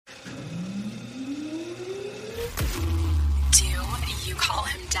Do you call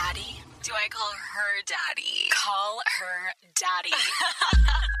him daddy? Do I call her daddy? Call her daddy.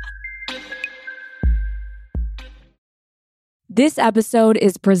 This episode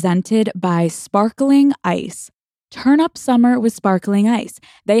is presented by Sparkling Ice. Turn up summer with Sparkling Ice.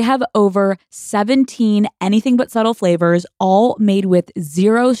 They have over 17 anything but subtle flavors, all made with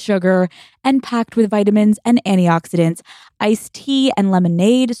zero sugar and packed with vitamins and antioxidants. Iced tea and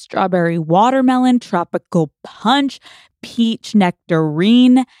lemonade, strawberry watermelon, tropical punch, peach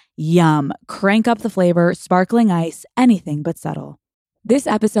nectarine. Yum. Crank up the flavor. Sparkling Ice, anything but subtle. This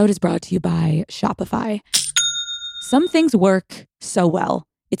episode is brought to you by Shopify. Some things work so well.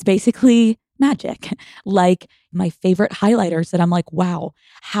 It's basically magic. Like my favorite highlighters that I'm like, wow,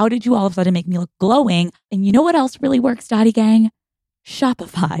 how did you all of a sudden make me look glowing? And you know what else really works, Daddy Gang?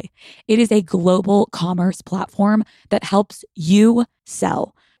 Shopify. It is a global commerce platform that helps you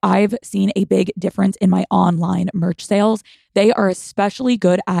sell. I've seen a big difference in my online merch sales. They are especially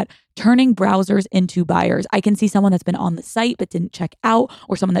good at turning browsers into buyers. I can see someone that's been on the site but didn't check out,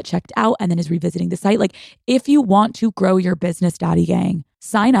 or someone that checked out and then is revisiting the site. Like, if you want to grow your business, Daddy Gang,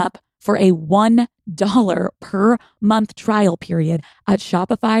 sign up for a $1 per month trial period at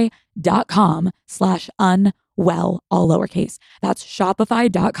shopify.com/unwell, all lowercase. That's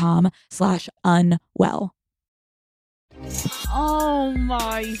shopify.com/unwell. Oh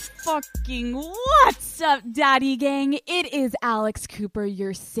my fucking what's up, Daddy Gang? It is Alex Cooper,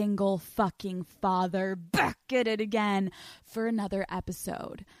 your single fucking father, back at it again for another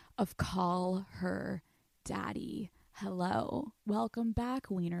episode of Call Her Daddy. Hello. Welcome back,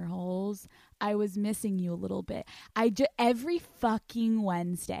 wiener holes. I was missing you a little bit. Every fucking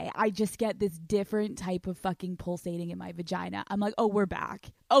Wednesday, I just get this different type of fucking pulsating in my vagina. I'm like, oh, we're back.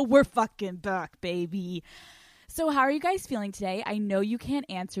 Oh, we're fucking back, baby. So how are you guys feeling today? I know you can't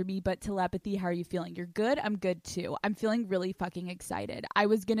answer me, but telepathy, how are you feeling? You're good? I'm good too. I'm feeling really fucking excited. I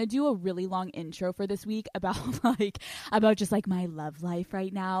was going to do a really long intro for this week about just my love life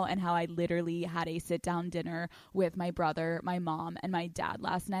right now, and how I literally had a sit down dinner with my brother, my mom, and my dad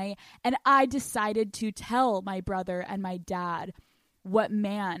last night. And I decided to tell my brother and my dad what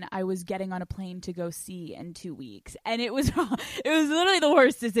man I was getting on a plane to go see in 2 weeks. And it was literally the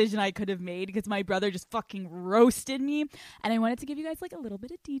worst decision I could have made, because my brother just fucking roasted me. And I wanted to give you guys a little bit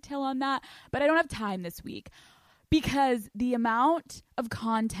of detail on that, but I don't have time this week because the amount of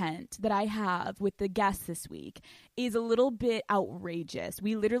content that I have with the guests this week is a little bit outrageous.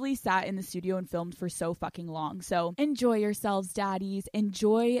 We literally sat in the studio and filmed for so fucking long. So enjoy yourselves, daddies.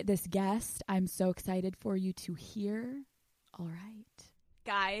 Enjoy this guest. I'm so excited for you to hear. All right.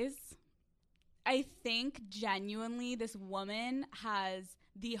 Guys, I think genuinely this woman has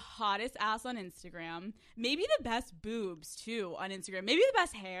the hottest ass on Instagram. Maybe the best boobs, too, on Instagram. Maybe the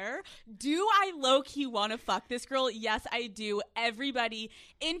best hair. Do I low-key want to fuck this girl? Yes, I do. Everybody,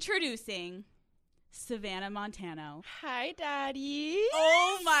 introducing Savannah Montano. Hi, Daddy.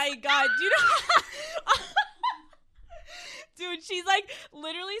 Oh, my God. Do you know... Dude, she's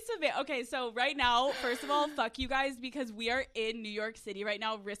literally Savannah. Okay, so right now, first of all, fuck you guys, because we are in New York City right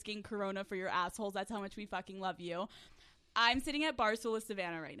now risking corona for your assholes. That's how much we fucking love you. I'm sitting at Barstool with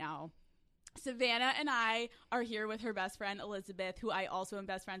Savannah right now. Savannah and I are here with her best friend, Elizabeth, who I also am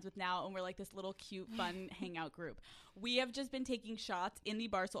best friends with now, and we're this little cute, fun hangout group. We have just been taking shots in the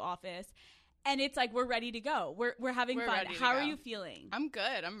Barstool office. And it's we're ready to go. We're having fun. How are you feeling? I'm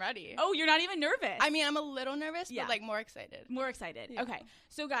good. I'm ready. Oh, you're not even nervous. I mean, I'm a little nervous, but more excited. More excited. Yeah. Okay.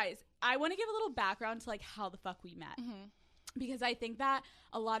 So guys, I want to give a little background to how the fuck we met. Mm-hmm. Because I think that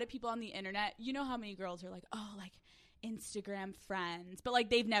a lot of people on the internet, you know how many girls are Instagram friends,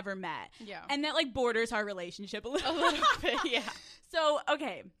 but they've never met. Yeah. And that borders our relationship a little bit. Yeah. So,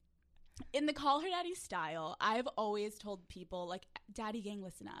 okay. In the Call Her Daddy style, I've always told people, Daddy Gang,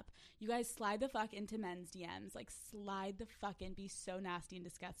 listen up. You guys slide the fuck into men's DMs. Slide the fuck in. Be so nasty and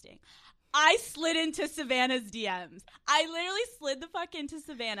disgusting. I slid into Savannah's DMs. I literally slid the fuck into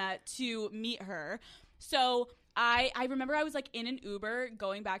Savannah to meet her. So I remember I was in an Uber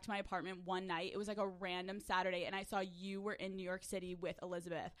going back to my apartment one night. It was a random Saturday, and I saw you were in New York City with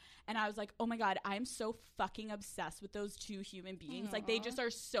Elizabeth. And I was like, oh my God, I'm so fucking obsessed with those two human beings. Aww. They just are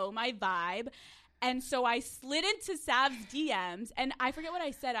so my vibe. And so I slid into Sav's DMs, and I forget what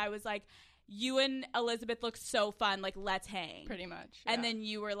I said. I was like, you and Elizabeth look so fun. Let's hang. Pretty much. Yeah. And then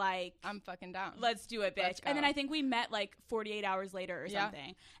you were like, I'm fucking down. Let's do it, bitch. And then I think we met 48 hours later or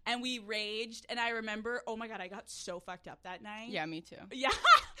something. And we raged. And I remember, oh my God, I got so fucked up that night. Yeah, me too. Yeah.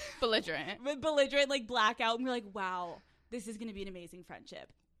 Belligerent, blackout. And we're like, wow, this is going to be an amazing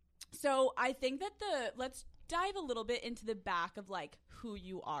friendship. So I think that let's dive a little bit into the back of like who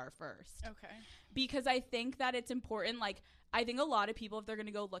you are first. Okay. Because I think that it's important. Like, I think a lot of people, if they're going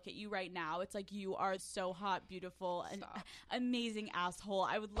to go look at you right now, it's like you are so hot, beautiful, and amazing asshole.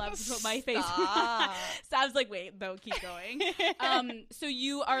 I would love to put my face. Sav's like, wait, no, keep going. So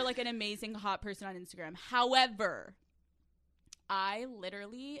you are like an amazing hot person on Instagram. However, I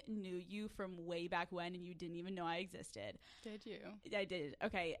literally knew you from way back when, and you didn't even know I existed. Did you? I did.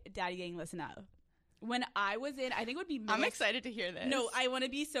 Okay, Daddy Gang, listen up. When I was in, I think it would be I'm excited to hear this. No, I want to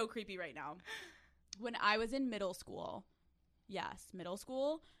be so creepy right now. When I was in middle school, yes, middle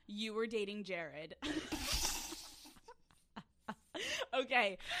school, you were dating Jared.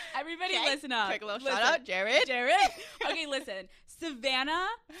 Okay, everybody listen up. Quick little shout out, Jared. Okay, listen. Savannah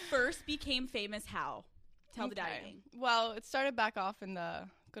first became famous how? Tell the Daddy Gang. Well, it started back off in the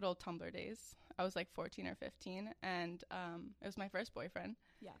good old Tumblr days. I was like 14 or 15, and it was my first boyfriend.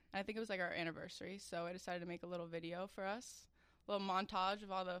 Yeah. And I think it was like our anniversary, so I decided to make a little video for us, a little montage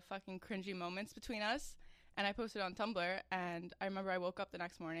of all the fucking cringy moments between us, and I posted it on Tumblr, and I remember I woke up the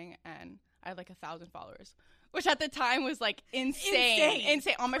next morning, and I had like 1,000 followers, which at the time was like insane.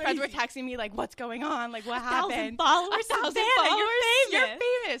 All my friends were texting me like, what's going on? Like, what happened? 1,000 followers? 1,000 Savannah, followers? you're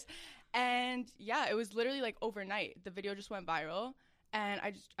famous. And yeah, it was literally like overnight. The video just went viral, and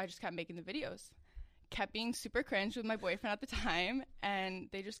I just kept making the videos. Kept being super cringe with my boyfriend at the time, and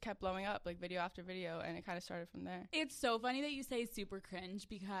they just kept blowing up like video after video, and it kind of started from there. It's so funny that you say super cringe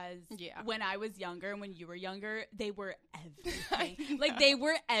because when I was younger and when you were younger, they were everything. Like they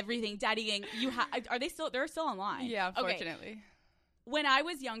were everything. Daddy Gang, are they still? They're still online. Yeah, unfortunately. Okay. When I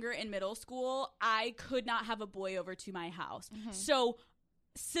was younger in middle school, I could not have a boy over to my house. Mm-hmm. So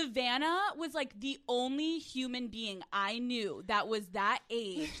Savannah was like the only human being I knew that was that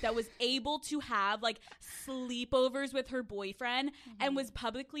age that was able to have like sleepovers with her boyfriend and was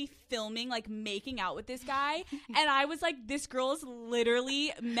publicly filming like making out with this guy. And I was like, this girl is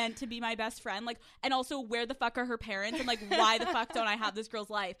literally meant to be my best friend. Like, and also where the fuck are her parents? And like, why the fuck don't I have this girl's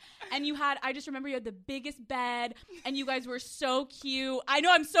life? And I just remember you had the biggest bed and you guys were so cute. I know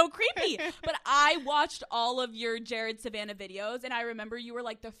I'm so creepy, but I watched all of your Jared Savannah videos, and I remember you were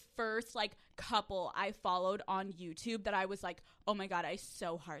like the first like couple I followed on YouTube that I was like, oh my god, I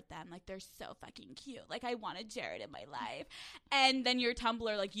so heart them, like they're so fucking cute, like I wanted Jared in my life. And then your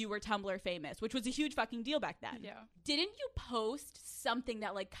Tumblr, like you were Tumblr famous, which was a huge fucking deal back then. Yeah. Didn't you post something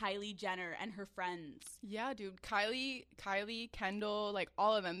that like Kylie Jenner and her friends? Yeah, dude, Kylie, Kendall, like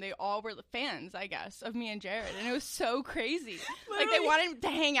all of them, they all were fans, I guess, of me and Jared, and it was so crazy. Like they wanted to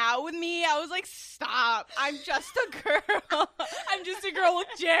hang out with me. I was like, stop, I'm just a girl. I'm just a girl with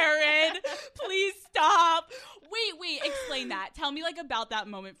Jared. Please stop. Wait, explain that. Tell me like about that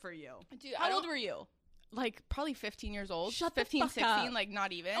moment for you. Dude, how old were you? Like probably 15 years old. Shut 15, the fuck 16, up. like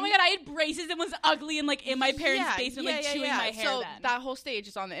not even. Oh my god, I had braces and was ugly and like in my parents' basement like chewing my hair. So then that whole stage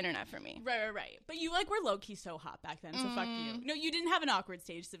is on the internet for me. Right. But you like were low-key so hot back then, so fuck you. No, you didn't have an awkward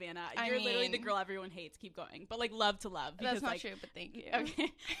stage, Savannah. You're literally the girl everyone hates. Keep going. But like love to love. Because, that's not like, true, but thank you.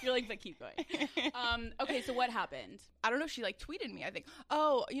 Okay. You're like, but keep going. Okay, so what happened? I don't know, she like tweeted me, I think.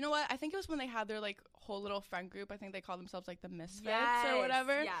 Oh, you know what? I think it was when they had their like whole little friend group. I think they called themselves like the Misfits or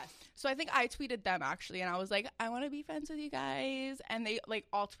whatever. Yes. So I think I tweeted them actually, and I was like, I want to be friends with you guys, and they like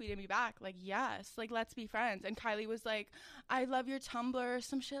all tweeted me back like, yes, like let's be friends. And Kylie was like, I love your Tumblr,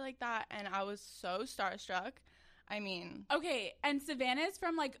 some shit like that, and I was so starstruck. I mean, okay, and Savannah's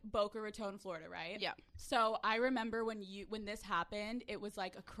from like Boca Raton, Florida, right? Yeah. So I remember when this happened, it was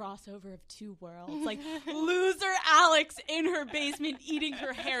like a crossover of two worlds. Like loser Alex in her basement eating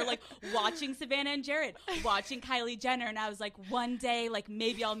her hair, like watching Savannah and Jared, watching Kylie Jenner, and I was like, one day, like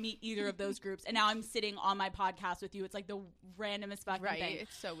maybe I'll meet either of those groups. And now I'm sitting on my podcast with you. It's like the randomest fucking thing. Right,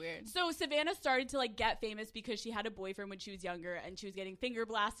 it's so weird. So Savannah started to like get famous because she had a boyfriend when she was younger, and she was getting finger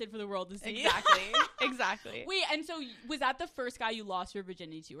blasted for the world to see. Exactly. Wait, and so was that the first guy you lost your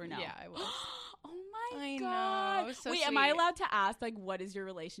virginity to, or no? Yeah, I was. Oh my I god. know. It was so Wait, sweet. am I allowed to ask, like, what is your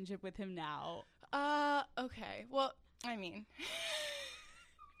relationship with him now? Okay. Well, I mean,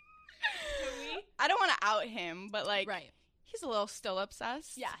 I don't want to out him, but like, right. He's a little still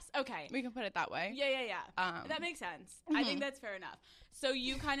obsessed. Yes. Okay. We can put it that way. Yeah. That makes sense. I think that's fair enough. So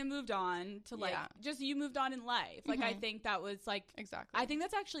you kind of moved on to like, just you moved on in life. Like, I think that was like, exactly. I think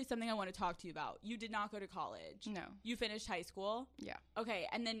that's actually something I want to talk to you about. You did not go to college. No. You finished high school? Yeah. Okay.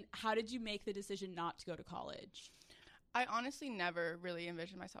 And then how did you make the decision not to go to college? I honestly never really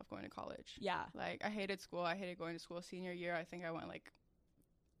envisioned myself going to college. Yeah. Like, I hated school. I hated going to school senior year. I think I went like,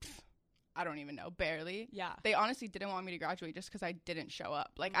 I don't even know, barely. Yeah. They honestly didn't want me to graduate just because I didn't show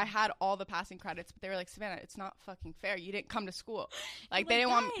up. Like, I had all the passing credits, but they were like, Savannah, it's not fucking fair. You didn't come to school. Like, they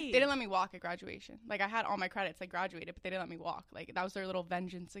didn't let me walk at graduation. Like, I had all my credits. I graduated, but they didn't let me walk. Like, that was their little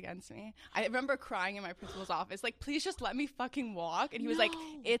vengeance against me. I remember crying in my principal's office, like, please just let me fucking walk. And he was like,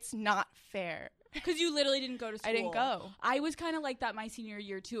 it's not fair. Because you literally didn't go to school. I didn't go. I was kind of like that my senior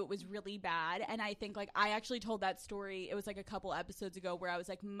year, too. It was really bad. And I think, like, I actually told that story. It was, like, a couple episodes ago where I was,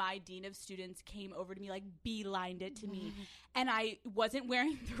 like, my dean of students came over to me, like, beelined it to me. And I wasn't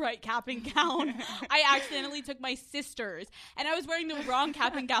wearing the right cap and gown. I accidentally took my sister's. And I was wearing the wrong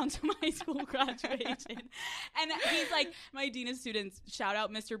cap and gown to my school graduation. And he's like, my dean of students, shout out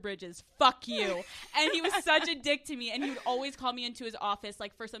Mr. Bridges, fuck you. And he was such a dick to me. And he would always call me into his office,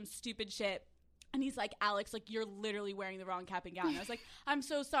 like, for some stupid shit. And he's like, Alex, like, you're literally wearing the wrong cap and gown. And I was like, I'm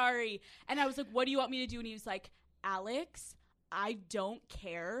so sorry. And I was like, what do you want me to do? And he was like, Alex, I don't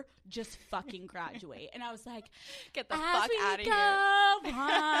care. Just fucking graduate. And I was like, get the fuck out of here. I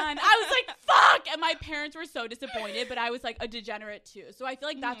was like, fuck. And my parents were so disappointed, but I was like a degenerate too. So I feel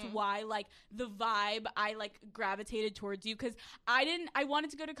like that's why, like, the vibe I like gravitated towards you. Because I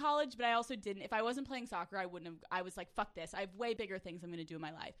wanted to go to college, but I also didn't. If I wasn't playing soccer, I wouldn't have. I was like, fuck this. I have way bigger things I'm going to do in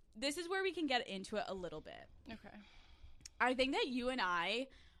my life. This is where we can get into it a little bit. Okay. I think that you and I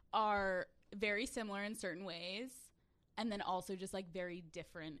are very similar in certain ways. And then also just, like, very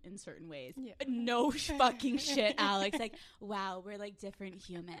different in certain ways. Yeah. No fucking shit, Alex. Like, wow, we're, like, different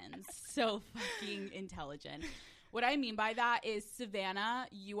humans. So fucking intelligent. What I mean by that is, Savannah,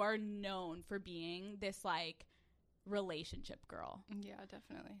 you are known for being this, like, relationship girl. Yeah,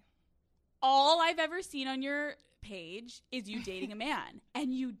 definitely. All I've ever seen on your page is you dating a man.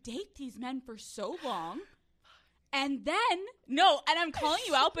 And you date these men for so long. And then, and I'm calling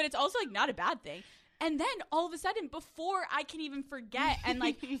you out, but it's also, like, not a bad thing. And then all of a sudden, before I can even forget and,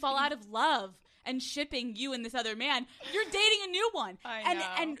 like, fall out of love and shipping you and this other man, you're dating a new one. I know.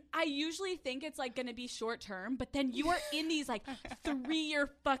 And I usually think it's, like, going to be short term, but then you are in these, like,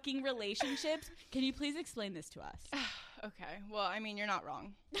 3-year fucking relationships. Can you please explain this to us? Okay. Well, I mean, you're not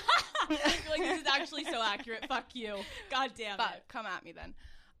wrong. You're like, this is actually so accurate. Fuck you. God damn it. Come at me then.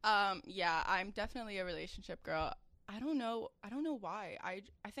 Yeah, I'm definitely a relationship girl. I don't know why. I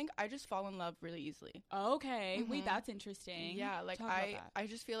think I just fall in love really easily. Okay. Wait, that's interesting. Yeah, like I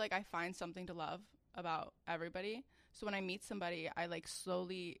just feel like I find something to love about everybody. So when I meet somebody, I, like,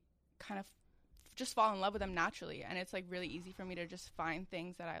 slowly kind of just fall in love with them naturally. And it's, like, really easy for me to just find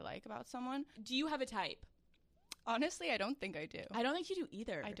things that I like about someone. Do you have a type? Honestly, I don't think I do. I don't think you do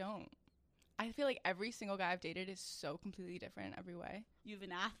either. I don't. I feel like every single guy I've dated is so completely different every way. You have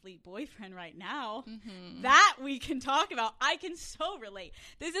an athlete boyfriend right now. That we can talk about. I can so relate.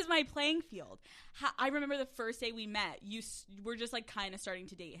 This is my playing field. I remember the first day we met, you were just, like, kind of starting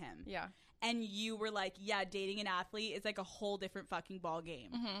to date him. Yeah. And you were like, yeah, dating an athlete is, like, a whole different fucking ball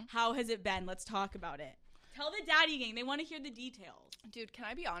game. How has it been? Let's talk about it. Tell the daddy gang. They want to hear the details. Dude, can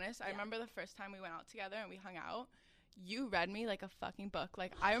I be honest? I remember the first time we went out together and we hung out. You read me like a fucking book.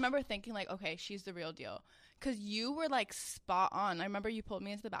 Like, I remember thinking, like, okay, she's the real deal. Because you were, like, spot on. I remember you pulled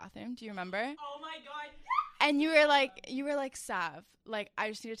me into the bathroom. Do you remember? Oh, my God. And you were like, Sav, like, I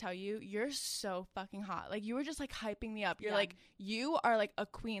just need to tell you, you're so fucking hot. Like, you were just, like, hyping me up. You're like, you are, like, a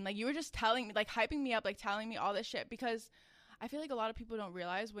queen. Like, you were just telling me, like, hyping me up, like, telling me all this shit. Because I feel like a lot of people don't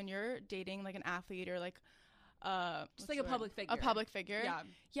realize when you're dating, like, an athlete or, like, just, like, a public figure. A public figure. Yeah.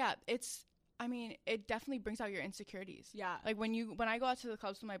 Yeah, I mean, it definitely brings out your insecurities. Yeah. Like, when I go out to the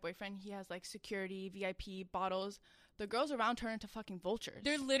clubs with my boyfriend, he has, like, security, VIP, bottles. The girls around turn into fucking vultures.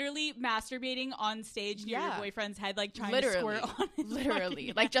 They're literally masturbating on stage near your boyfriend's head, like, trying to squirt on his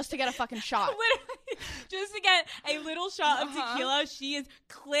literally. Like, just to get a fucking shot. Literally. Just to get a little shot of tequila, she is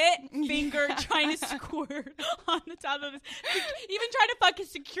clit finger trying to squirt on the top of his... Even trying to fuck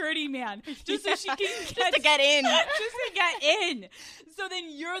his security man. Just so she can just to get in. Just to get in. So then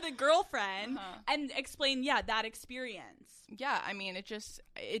you're the girlfriend and explain, that experience. Yeah, I mean,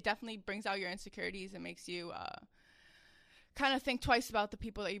 it definitely brings out your insecurities and makes you... kind of think twice about the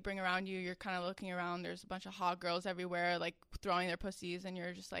people that you bring around you. You're kind of looking around. There's a bunch of hot girls everywhere, like, throwing their pussies, and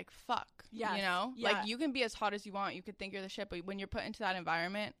you're just like, fuck. Yes. You know? Yeah. Like, you can be as hot as you want. You could think you're the shit, but when you're put into that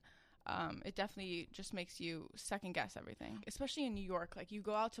environment, it definitely just makes you second guess everything. Especially in New York. Like, you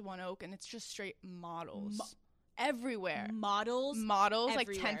go out to One Oak, and it's just straight models. Everywhere. Models everywhere.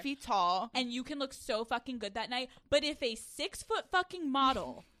 Like 10 feet tall. And you can look so fucking good that night. But if a 6-foot fucking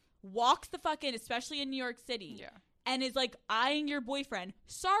model walks the fucking, especially in New York City, and is, like, eyeing your boyfriend.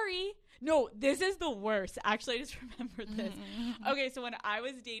 Sorry. No, this is the worst. Actually, I just remembered this. Okay, so when I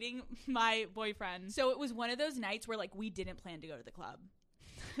was dating my boyfriend, so it was one of those nights where, like, we didn't plan to go to the club.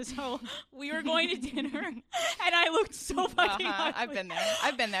 So we were going to dinner, and I looked so fucking ugly.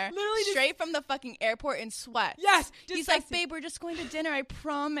 I've been there. Literally straight from the fucking airport in sweat. Yes. He's like, babe, we're just going to dinner. I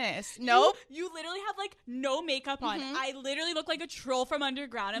promise. Nope. You literally have like no makeup on. I literally look like a troll from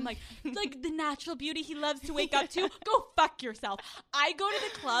underground. I'm like the natural beauty he loves to wake up to. Go fuck yourself. I go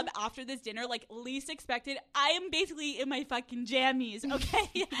to the club after this dinner, like least expected. I am basically in my fucking jammies.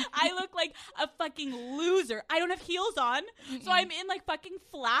 Okay. I look like a fucking loser. I don't have heels on, so I'm in like fucking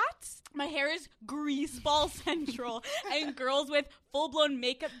flats. My hair is greaseball central, and girls with full-blown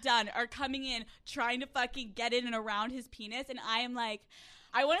makeup done are coming in trying to fucking get in and around his penis, and I am like,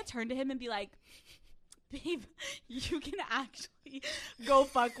 I want to turn to him and be like, babe, you can actually go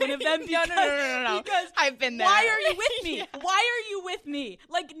fuck one of them because, no. Because I've been there. Why are you with me? Why are you with me?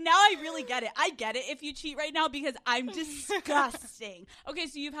 Like, now I really get it. I get it if you cheat right now because I'm disgusting. Okay,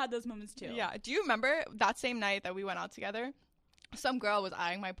 so you've had those moments too. Yeah. Do you remember that same night that we went out together? Some girl was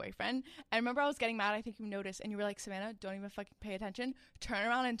eyeing my boyfriend. I remember I was getting mad. I think you noticed. And you were like, Savannah, don't even fucking pay attention. Turn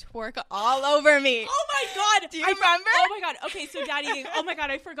around and twerk all over me. Oh, my God. Do you remember? Oh, my God. Okay, so Daddy, oh, my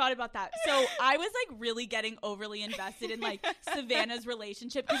God, I forgot about that. So I was, like, really getting overly invested in, like, Savannah's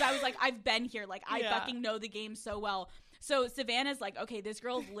relationship because I was like, I've been here. Like, I fucking know the game so well. So Savannah's like, okay, this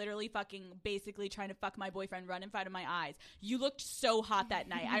girl's literally fucking basically trying to fuck my boyfriend right in front of my eyes. You looked so hot that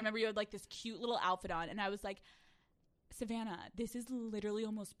night. I remember you had, like, this cute little outfit on. And I was like, Savannah, this is literally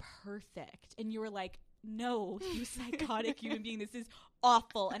almost perfect. And you were like, no, you psychotic human being. This is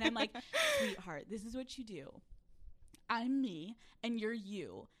awful. And I'm like, sweetheart, this is what you do. I'm me and you're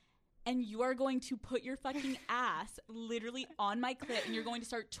you. And you are going to put your fucking ass literally on my clit and you're going to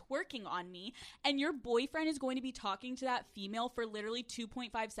start twerking on me. And your boyfriend is going to be talking to that female for literally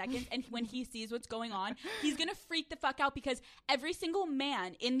 2.5 seconds. And when he sees what's going on, he's going to freak the fuck out because every single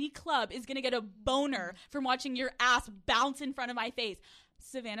man in the club is going to get a boner from watching your ass bounce in front of my face.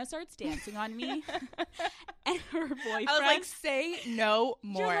 Savannah starts dancing on me. And her boyfriend. I was like, say no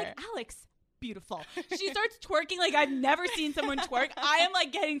more. You're like, Alex. Beautiful. She starts twerking like I've never seen someone twerk. I am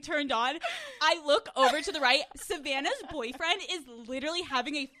like getting turned on. I look over to the right. Savannah's boyfriend is literally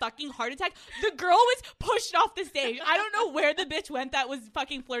having a fucking heart attack. The girl was pushed off the stage. I don't know where the bitch went that was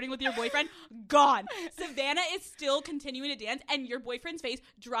fucking flirting with your boyfriend. Gone. Savannah is still continuing to dance and your boyfriend's face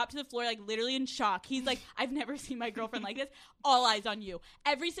dropped to the floor like literally in shock. He's like, I've never seen my girlfriend like this. All eyes on you.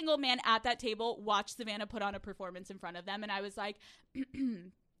 Every single man at that table watched Savannah put on a performance in front of them and I was like,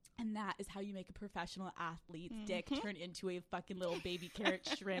 and that is how you make a professional athlete's dick turn into a fucking little baby carrot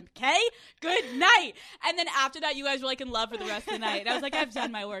shrimp. Okay? Good night. And then after that, you guys were like in love for the rest of the night. And I was like, I've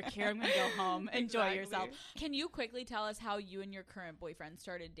done my work here. I'm going to go home. Enjoy yourself. Can you quickly tell us how you and your current boyfriend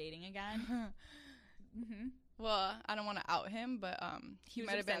started dating again? Well, I don't want to out him, but he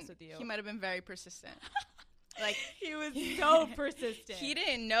might have been with you. He might have been very persistent. Like he was so persistent. He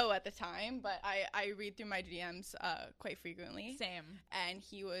didn't know at the time, but I read through my DMs quite frequently. Same. And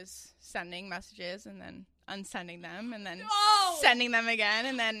he was sending messages and then unsending them and then sending them again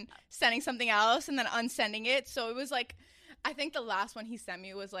and then sending something else and then unsending it. So it was like, I think the last one he sent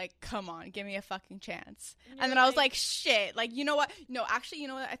me was like, come on, give me a fucking chance. And then I was like, shit. Like, you know what? No, actually, you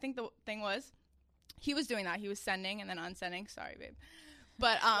know what? I think the thing was he was doing that. He was sending and then unsending. Sorry, babe.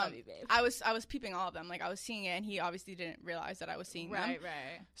 But you, babe. I was peeping all of them. Like I was seeing it, and he obviously didn't realize that I was seeing them. Right.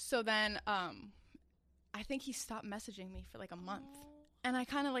 So then, I think he stopped messaging me for like a month, and I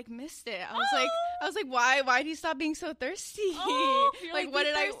kind of like missed it. I was like, why did he stop being so thirsty? Like what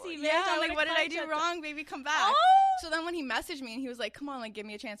did thirsty, what did I do wrong, baby? Come back. So then when he messaged me and he was like, come on, like give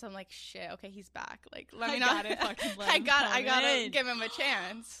me a chance. I'm like, shit, okay, he's back. Like let me not. I gotta give him a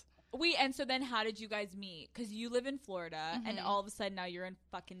chance. Wait, and so then how did you guys meet? Because you live in Florida, and all of a sudden now you're in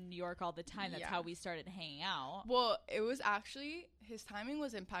fucking New York all the time. That's how we started hanging out. Well, it was actually, his timing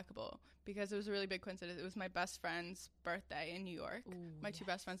was impeccable because it was a really big coincidence. It was my best friend's birthday in New York. My two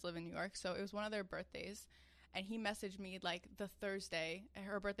best friends live in New York, so it was one of their birthdays. And he messaged me like the Thursday.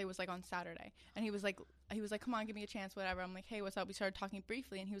 Her birthday was like on Saturday. And he was like, come on, give me a chance, whatever. I'm like, hey, what's up? We started talking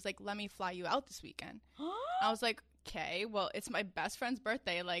briefly. And he was like, let me fly you out this weekend. I was like, okay, well, it's my best friend's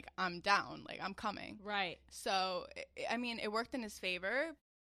birthday. Like, I'm down. Like, I'm coming. Right. So, I mean, it worked in his favor.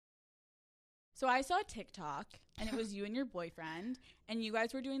 So I saw a TikTok, and it was you and your boyfriend, and you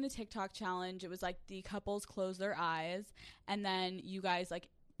guys were doing the TikTok challenge. It was like the couples close their eyes, and then you guys like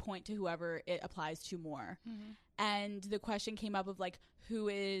point to whoever it applies to more. And the question came up of like, who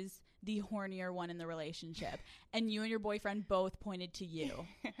is the hornier one in the relationship? And you and your boyfriend both pointed to you.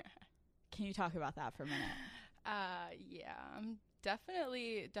 Can you talk about that for a minute? Yeah, I'm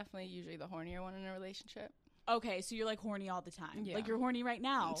definitely usually the hornier one in a relationship. Okay, so you're like horny all the time. Yeah. Like you're horny right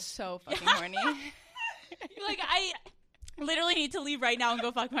now. I'm so fucking horny. You're like, literally need to leave right now and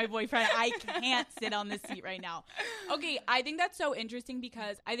go fuck my boyfriend. I can't sit on this seat right now. Okay, I think that's so interesting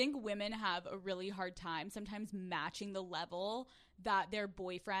because I think women have a really hard time sometimes matching the level that their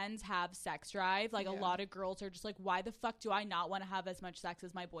boyfriends have sex drive. Like, a lot of girls are just like, why the fuck do I not want to have as much sex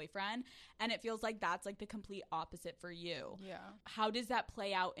as my boyfriend? And it feels like that's like the complete opposite for you. Yeah. How does that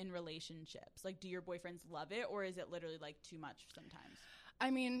play out in relationships? Like, do your boyfriends love it, or is it literally like too much sometimes? I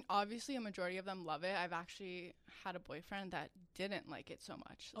mean, obviously a majority of them love it. I've actually had a boyfriend that didn't like it so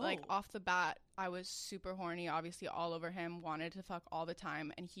much. Oh. Like, off the bat, I was super horny, obviously all over him, wanted to fuck all the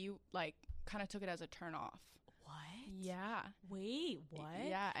time, and he like kind of took it as a turn off. Yeah. Wait, what?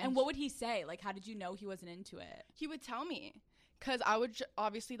 Yeah. And what would he say? Like, how did you know he wasn't into it? He would tell me. Because I would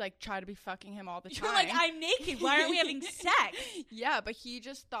obviously, like, try to be fucking him all the time. You're like, I'm naked. Why aren't we having sex? Yeah, but he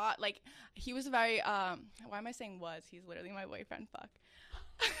just thought, like, he was very, why am I saying was? He's literally my boyfriend. Fuck.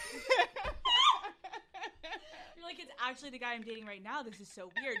 You're like, it's actually the guy I'm dating right now. This is so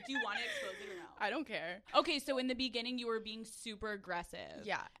weird. Do you want to expose it or no? I don't care. Okay, so in the beginning, you were being super aggressive.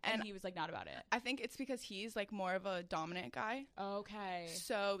 Yeah. And he was, like, not about it. I think it's because he's, like, more of a dominant guy. Okay.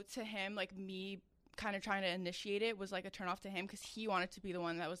 So to him, like, me kind of trying to initiate it was, like, a turn off to him because he wanted to be the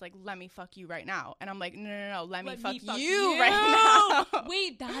one that was like, let me fuck you right now. And I'm like, no, let me fuck you right now.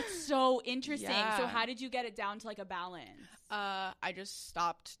 Wait, that's so interesting. Yeah. So how did you get it down to, like, a balance? I just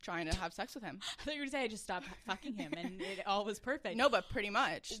stopped trying to have sex with him. I thought you were going to say I just stopped fucking him and it all was perfect. No, but pretty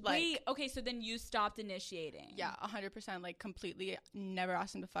much. Wait, okay, so then you stopped initiating. Yeah, 100%. Like, completely never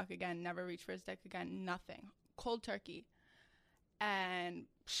asked him to fuck again, never reached for his dick again, nothing. Cold turkey. And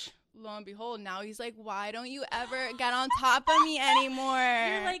lo and behold, now he's like, why don't you ever get on top of me anymore?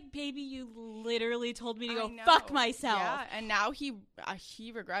 You're like, baby, you literally told me to go fuck myself. Yeah, and now he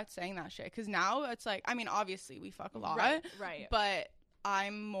regrets saying that shit. Because now it's like, I mean, obviously we fuck a lot. Right. But I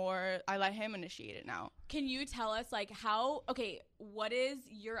let him initiate it now. Can you tell us, like, what is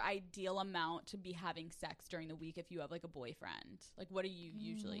your ideal amount to be having sex during the week if you have, like, a boyfriend? Like, what are you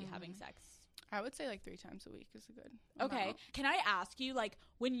usually having sex? I would say like 3 times a week is a good Okay. amount. Can I ask you, like,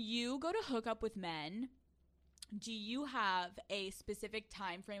 when you go to hook up with men, do you have a specific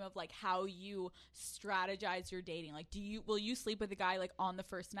time frame of, like, how you strategize your dating? Like, will you sleep with a guy, like, on the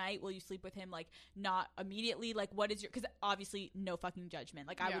first night? Will you sleep with him, like, not immediately? Like, what is your, because obviously no fucking judgment.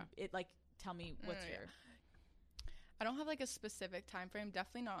 Like, tell me what's your. I don't have, like, a specific time frame.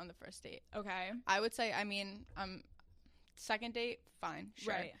 Definitely not on the first date. Okay. I would say, I mean, second date, fine.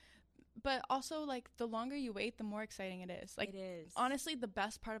 Sure. Right. But also, like, the longer you wait, the more exciting it is. Like, it is. Honestly, the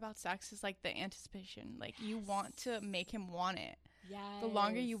best part about sex is, like, the anticipation. Like, you want to make him want it. Yes. The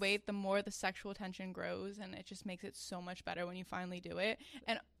longer you wait, the more the sexual tension grows, and it just makes it so much better when you finally do it.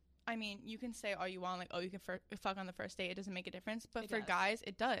 And, I mean, you can say all you want, like, oh, you can fuck on the first date. It doesn't make a difference. But for guys,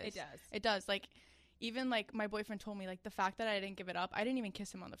 it does. It does. Like, even, like, my boyfriend told me, like, the fact that I didn't give it up, I didn't even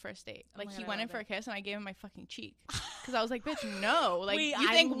kiss him on the first date. Like, he went in for a kiss, and I gave him my fucking cheek. Because I was like, bitch, no. Like, you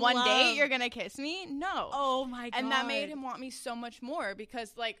think one date you're going to kiss me? No. Oh, my God. And that made him want me so much more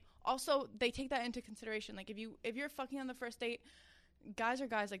because, like, also, they take that into consideration. Like, if you're fucking on the first date, guys are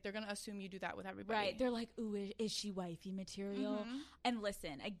guys, like, they're gonna assume you do that with everybody. Right. They're like, ooh, is she wifey material? Mm-hmm. And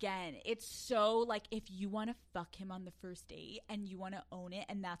listen, again, it's so, like, if you want to fuck him on the first date and you want to own it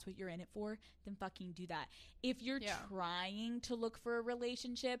and that's what you're in it for, then fucking do that. If you're trying to look for a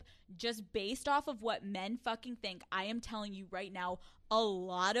relationship just based off of what men fucking think, I am telling you right now, a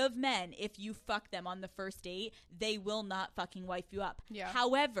lot of men, if you fuck them on the first date, they will not fucking wife you up. Yeah.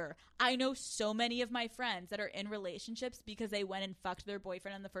 However, I know so many of my friends that are in relationships because they went and fucked their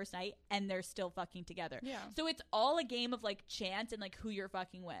boyfriend on the first night and they're still fucking together. Yeah. So it's all a game of, like, chance and, like, who you're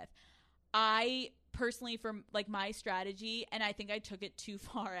fucking with. I personally, for, like, my strategy, and I think I took it too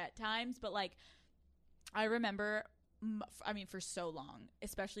far at times, but, like, I remember, I mean, for so long,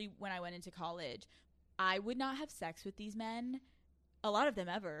 especially when I went into college, I would not have sex with these men. A lot of them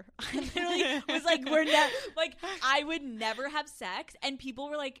ever. I literally was like, I would never have sex. And people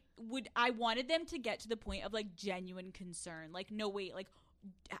were like, I wanted them to get to the point of, like, genuine concern. Like, no, wait, like,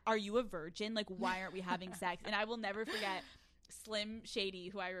 are you a virgin? Like, why aren't we having sex? And I will never forget Slim Shady,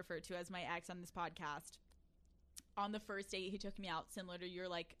 who I refer to as my ex on this podcast. On the first date, he took me out, similar to your,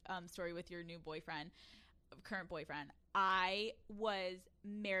 like, story with your new boyfriend, current boyfriend. I was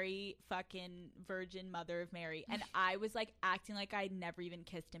Mary fucking Virgin Mother of Mary, and I was, like, acting like I'd never even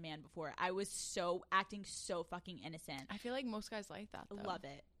kissed a man before. I was acting so fucking innocent. I feel like most guys like that, though. Love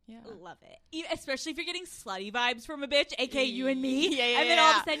it. Yeah. Love it. Especially if you're getting slutty vibes from a bitch, aka you and me. And then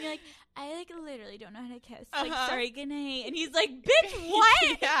all of a sudden you're like, I, like, literally don't know how to kiss. Like, sorry, good night. And he's like, bitch,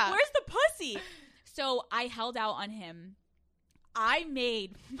 what? Where's the pussy? So I held out on him. I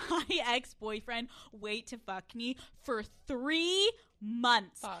made my ex-boyfriend wait to fuck me for 3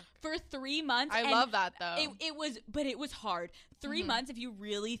 months. Fuck. For 3 months. I love that though. It was hard. 3 months, if you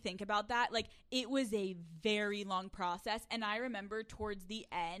really think about that, like it was a very long process. And I remember towards the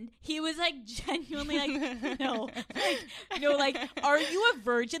end, he was like genuinely like, no, are you a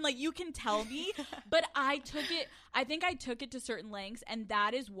virgin? Like you can tell me. But I think I took it to certain lengths. And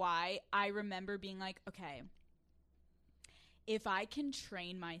that is why I remember being like, okay, if I can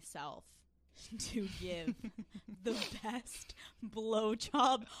train myself to give the best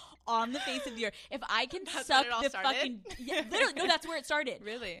blowjob on the face of the earth, if I can suck the fucking literally, no, that's where it started.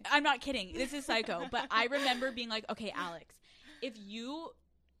 Really? I'm not kidding. This is psycho. But I remember being like, okay, Alex,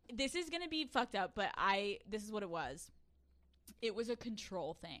 this is gonna be fucked up, but this is what it was. It was a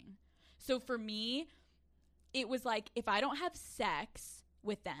control thing. So for me, it was like, if I don't have sex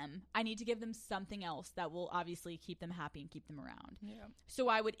with them, I need to give them something else that will obviously keep them happy and keep them around. Yeah. So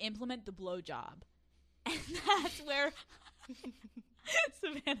I would implement the blowjob. And that's where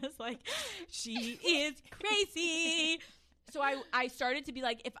Savannah's like, she is crazy. So I started to be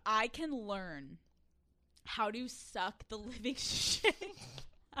like, if I can learn how to suck the living shit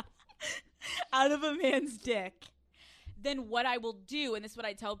out of a man's dick, then what I will do, and this is what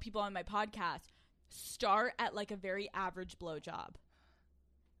I tell people on my podcast, start at like a very average blowjob.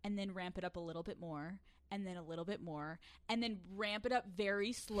 And then ramp it up a little bit more, and then a little bit more, and then ramp it up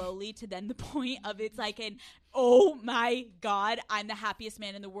very slowly to then the point of it's like an, oh my God, I'm the happiest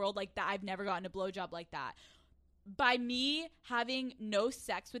man in the world, like that. I've never gotten a blowjob like that. By me having no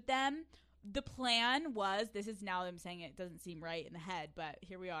sex with them, the plan was, this is now I'm saying it doesn't seem right in the head, but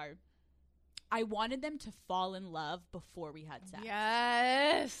here we are. I wanted them to fall in love before we had sex.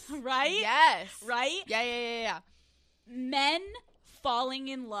 Yes. Right? Yes. Right? Yeah. Men falling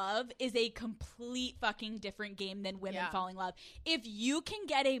in love is a complete fucking different game than women falling in love. If you can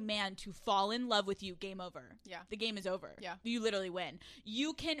get a man to fall in love with you, game over. Yeah. The game is over. Yeah. You literally win.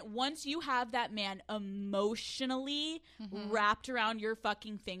 You can, once you have that man emotionally wrapped around your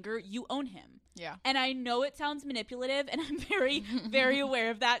fucking finger, you own him. Yeah. And I know it sounds manipulative, and I'm very, very aware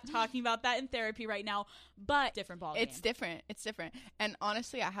of that, talking about that in therapy right now, but different ballgame. It's different. And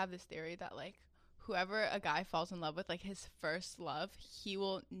honestly, I have this theory that like, whoever a guy falls in love with, like his first love, he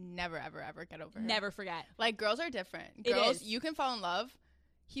will never, ever, ever get over her. Never forget. Like, girls are different. Girls, you can fall in love.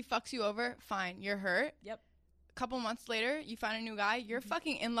 He fucks you over. Fine. You're hurt. Yep. A couple months later, you find a new guy. You're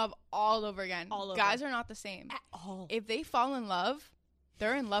fucking in love all over again. All over. Guys are not the same. At all. If they fall in love,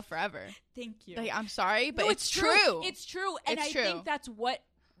 they're in love forever. Thank you. Like, I'm sorry, but no, it's true. It's true. And I think that's what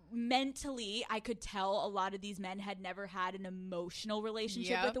mentally I could tell a lot of these men had never had an emotional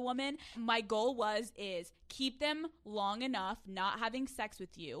relationship with a woman. My goal is keep them long enough not having sex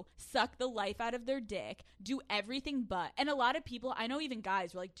with you, suck the life out of their dick, do everything but. And a lot of people, I know even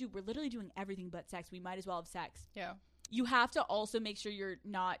guys were like, dude, we're literally doing everything but sex. We might as well have sex. Yeah. You have to also make sure you're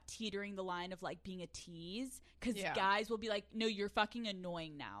not teetering the line of like being a tease, because guys will be like, no, you're fucking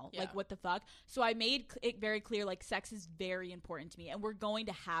annoying now. Like, what the fuck? So I made it very clear, like, sex is very important to me and we're going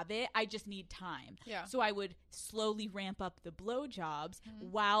to have it. I just need time. Yeah. So I would slowly ramp up the blowjobs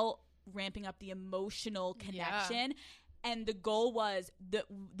while ramping up the emotional connection. And the goal was the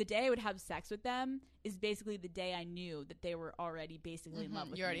day I would have sex with them is basically the day I knew that they were already basically in love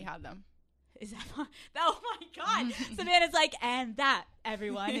with me. You already had them. Is that oh my God. Savannah's like, and that,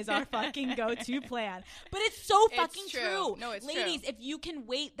 everyone, is our fucking go-to plan. But it's so fucking true. No, it's Ladies, true. if you can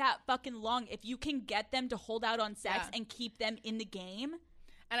wait that fucking long, if you can get them to hold out on sex and keep them in the game.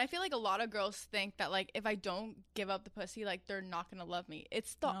 And I feel like a lot of girls think that, like, if I don't give up the pussy, like, they're not going to love me.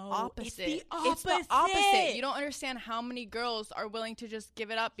 It's the opposite. It's the opposite. You don't understand how many girls are willing to just give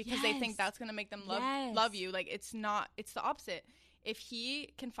it up because they think that's going to make them love you. Like, it's not. It's the opposite. If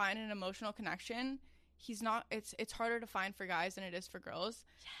he can find an emotional connection, he's not. It's harder to find for guys than it is for girls.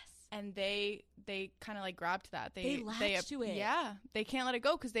 Yes. And they kind of like grab to that. They latch to it. Yeah. They can't let it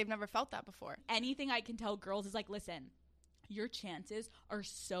go because they've never felt that before. Anything I can tell girls is like, listen, your chances are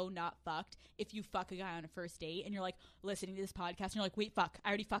so not fucked if you fuck a guy on a first date and you're like listening to this podcast and you're like, wait, fuck, I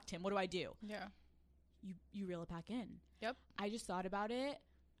already fucked him. What do I do? Yeah. You reel it back in. Yep. I just thought about it.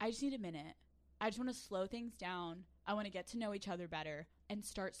 I just need a minute. I just want to slow things down. I want to get to know each other better and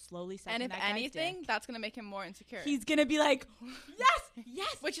start slowly sucking that guy's dick. And if anything, that's going to make him more insecure. He's going to be like, yes,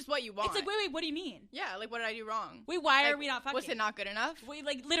 Yes. Which is what you want. It's like, wait, what do you mean? Yeah, like, what did I do wrong? Wait, why like, are we not fucking? Was it not good enough? Wait,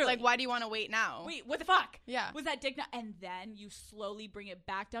 like, literally. Like, why do you want to wait now? Wait, what the fuck? Yeah. Was that dick not? And then you slowly bring it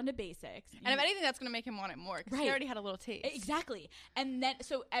back down to basics. And if anything, that's going to make him want it more, because he already had a little taste. Exactly. And then,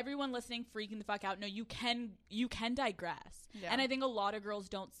 so everyone listening, freaking the fuck out, no, you can digress. Yeah. And I think a lot of girls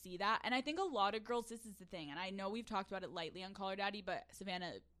don't see that. And I think a lot of girls, this is the thing, and I know we've talked about it lightly on Call Her Daddy, but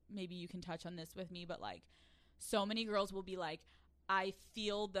Savannah, maybe you can touch on this with me, but like, so many girls will be like, I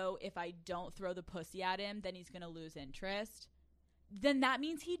feel though if I don't throw the pussy at him, then he's going to lose interest. Then that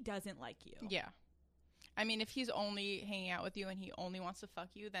means he doesn't like you. Yeah. I mean, if he's only hanging out with you and he only wants to fuck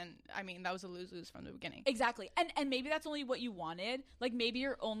you, then, I mean, that was a lose-lose from the beginning. Exactly. And maybe that's only what you wanted. Like, maybe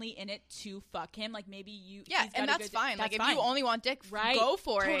you're only in it to fuck him. Like, maybe you... Yeah, and that's fine. Like, if you only want dick, go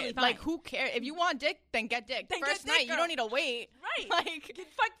for it. Fine. Like, who cares? If you want dick, then get dick. Then First night, you don't need to wait. Right. Like,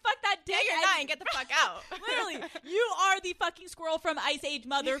 fuck that dick. Get your nut and get the fuck out. Literally. You are the fucking squirrel from Ice Age,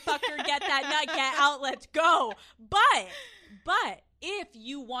 motherfucker. Get that nut, get out, let's go. But if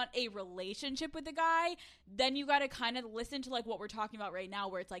you want a relationship with a guy, then you got to kind of listen to like what we're talking about right now,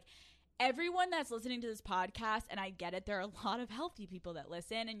 where it's like everyone that's listening to this podcast, and I get it, there are a lot of healthy people that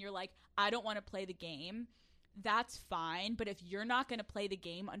listen, and you're like, I don't want to play the game. That's fine, but if you're not going to play the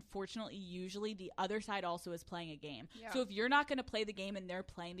game, unfortunately, usually the other side also is playing a game. Yeah. So if you're not going to play the game and they're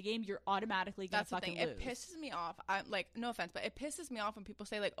playing the game, you're automatically going to fucking lose. It pisses me off. I'm like, no offense, but it pisses me off when people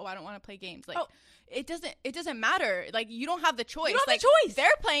say like, "Oh, I don't want to play games." Like, it doesn't matter. Like, you don't have the choice. You don't have like, the choice. They're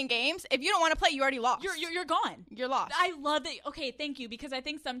playing games. If you don't want to play, you already lost. You're gone. You're lost. I love that. Okay, thank you, because I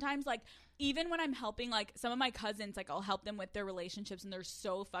think sometimes like even when I'm helping like some of my cousins, like I'll help them with their relationships and they're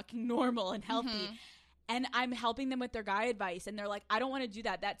so fucking normal and healthy. Mm-hmm. And I'm helping them with their guy advice. And they're like, I don't want to do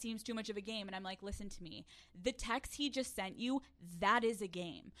that. That seems too much of a game. And I'm like, listen to me. The text he just sent you, that is a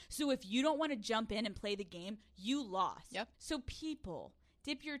game. So if you don't want to jump in and play the game, you lost. Yep. So people,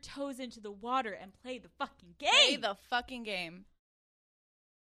 dip your toes into the water and play the fucking game. Play the fucking game.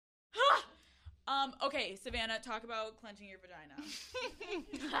 Okay, Savannah, talk about clenching your vagina.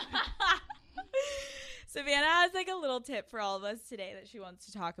 Savannah has like a little tip for all of us today that she wants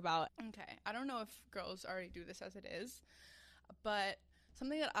to talk about. Okay. I don't know if girls already do this as it is, but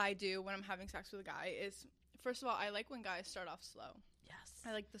something that I do when I'm having sex with a guy is, first of all, I like when guys start off slow. Yes.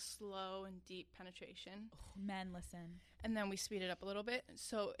 I like the slow and deep penetration. Oh, men, listen. And then we speed it up a little bit.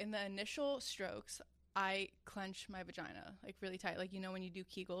 So in the initial strokes, I clench my vagina, like really tight. Like, you know, when you do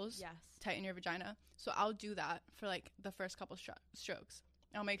Kegels, yes, tighten your vagina. So I'll do that for like the first couple strokes.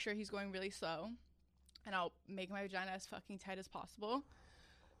 I'll make sure he's going really slow. And I'll make my vagina as fucking tight as possible.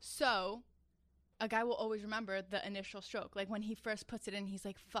 So a guy will always remember the initial stroke. Like when he first puts it in, he's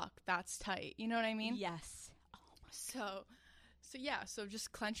like, fuck, that's tight. You know what I mean? Yes. Oh so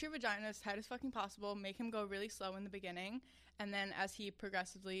just clench your vagina as tight as fucking possible. Make him go really slow in the beginning. And then as he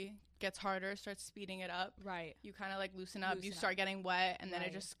progressively gets harder, starts speeding it up. Right. You kind of like loosen up. You start getting wet. And then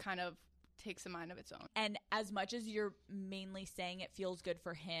it just kind of takes a mind of its own. And as much as you're mainly saying it feels good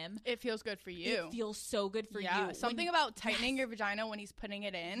for him, it feels good for you. It feels so good for you. Something about tightening your vagina when he's putting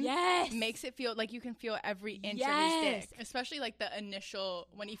it in makes it feel like you can feel every inch of his dick. Especially like the initial,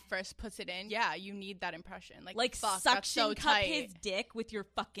 when he first puts it in. Yeah, you need that impression. Like fuck, suction so cup tight. his dick with your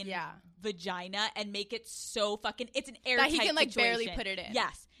fucking vagina and make it so fucking, it's an airtight that he can like situation. barely put it in.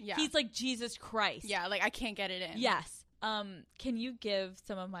 Yes. Yeah. He's like, Jesus Christ. Yeah, like I can't get it in. Yes. Can you give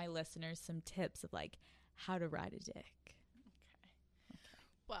some of my listeners some tips of like how to ride a dick? Okay.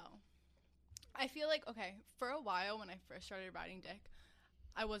 Well, I feel like, for a while when I first started riding dick,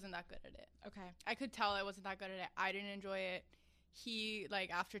 I wasn't that good at it. Okay. I could tell I wasn't that good at it. I didn't enjoy it. He,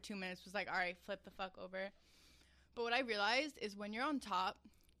 like, after 2 minutes was like, all right, flip the fuck over. But what I realized is when you're on top,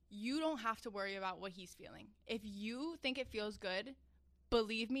 you don't have to worry about what he's feeling. If you think it feels good,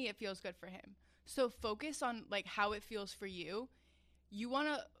 believe me, it feels good for him. So focus on, like, how it feels for you. You want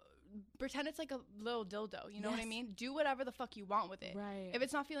to pretend it's like a little dildo. You know what I mean? Do whatever the fuck you want with it. Right. If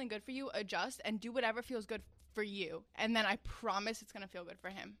it's not feeling good for you, adjust and do whatever feels good for you. And then I promise it's going to feel good for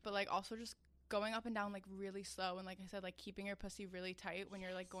him. But, like, also just going up and down, like, really slow. And, like I said, like, keeping your pussy really tight when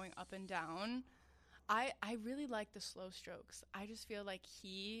you're, like, going up and down. I really like the slow strokes. I just feel like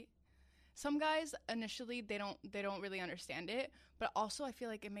some guys initially they don't really understand it, but also I feel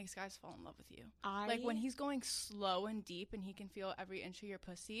like it makes guys fall in love with you. Like when he's going slow and deep and he can feel every inch of your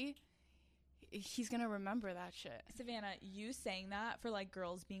pussy, he's gonna remember that shit. Savannah, you saying that for like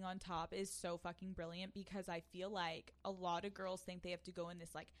girls being on top is so fucking brilliant, because I feel like a lot of girls think they have to go in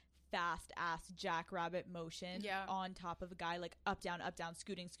this like fast ass jackrabbit motion on top of a guy, like up down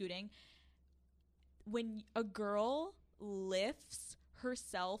scooting. When a girl lifts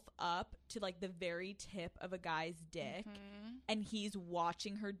herself up to like the very tip of a guy's dick and he's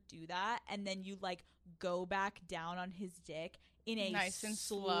watching her do that, and then you like go back down on his dick in a nice and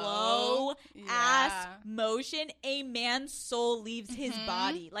slow ass motion, a man's soul leaves his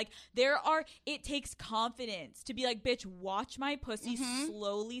body. Like it takes confidence to be like, bitch, watch my pussy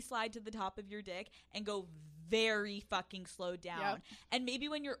slowly slide to the top of your dick and go very fucking slow down. And maybe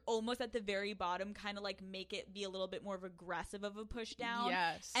when you're almost at the very bottom, kind of like make it be a little bit more of aggressive of a push down.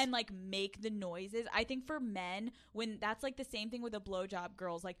 And like make the noises. I think for men, when that's like the same thing with a blowjob,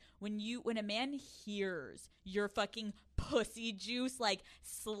 girls, like when a man hears your fucking pussy juice like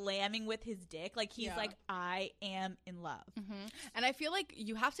slamming with his dick, like he's like, I am in love. And I feel like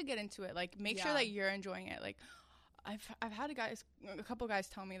you have to get into it, like make sure that you're enjoying it. Like I've had a couple guys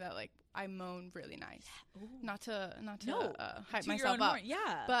tell me that like I moan really nice. Not to hype myself up.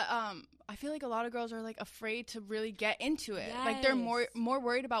 But I feel like a lot of girls are like afraid to really get into it. Like they're more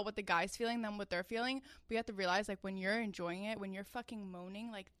worried about what the guy's feeling than what they're feeling. But you have to realize, like, when you're enjoying it, when you're fucking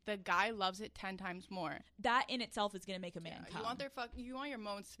moaning, like the guy loves it 10 times more. That in itself is gonna make a man come. You want your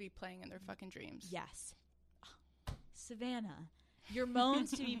moans to be playing in their fucking dreams. Yes. Savannah, your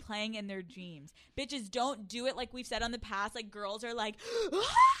moans to be playing in their dreams. Bitches, don't do it like we've said on the past. Like, girls are like,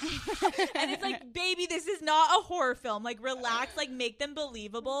 and it's like, baby, this is not a horror film. Like, relax. Like, make them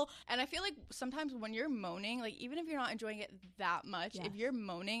believable. And I feel like sometimes when you're moaning, like, even if you're not enjoying it that much, if you're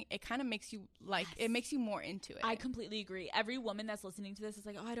moaning, it kind of makes you, like, it makes you more into it. I completely agree. Every woman that's listening to this is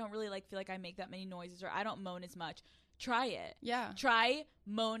like, oh, I don't really, like, feel like I make that many noises, or I don't moan as much. Try it. Try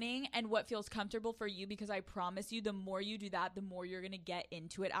moaning and what feels comfortable for you, because I promise you, the more you do that, the more you're going to get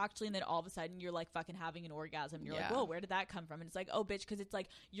into it, actually. And then all of a sudden, you're like fucking having an orgasm. You're like, whoa, where did that come from? And it's like, oh, bitch, because it's like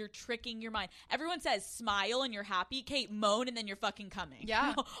you're tricking your mind. Everyone says smile and you're happy. Kate, moan and then you're fucking coming.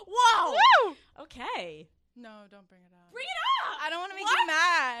 Whoa. Woo! Okay. No, don't bring it up. Bring it up! I don't want to make you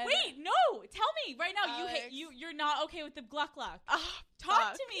mad. Wait, no. Tell me right now. Alex. You're not okay with the gluck gluck.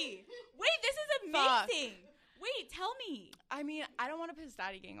 Talk to me. Wait, this is amazing. Wait, tell me. I mean, I don't want to piss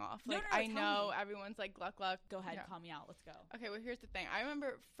Daddy Gang off. Like, no, I know everyone's like, gluck, gluck. Go ahead, call me out. Let's go. Okay, well, here's the thing. I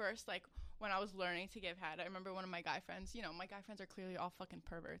remember first, like, when I was learning to give head, I remember one of my guy friends, you know, my guy friends are clearly all fucking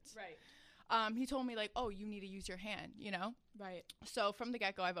perverts. Right. He told me, like, oh, you need to use your hand, you know? Right. So from the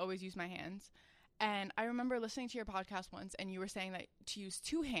get-go, I've always used my hands. And I remember listening to your podcast once, and you were saying that to use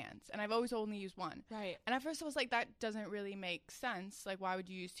 2 hands, and I've always only used 1. Right. And at first I was like, that doesn't really make sense. Like, why would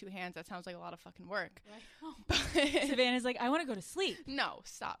you use 2 hands? That sounds like a lot of fucking work. Right. Oh. Savannah's like, I want to go to sleep. No,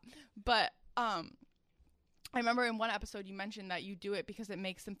 stop. But I remember in one episode you mentioned that you do it because it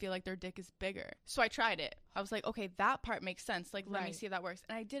makes them feel like their dick is bigger. So I tried it. I was like, okay, that part makes sense. Like, let me see if that works.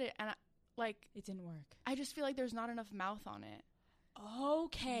 And I did it, and it didn't work. I just feel like there's not enough mouth on it.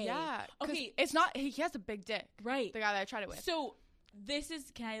 Okay. Yeah. Okay. It's not. He has a big dick. Right. The guy that I tried it with. So this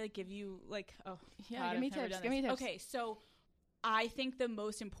is. Can I like give you like? Oh yeah. God, Give me tips. Give me tips. Okay. So I think the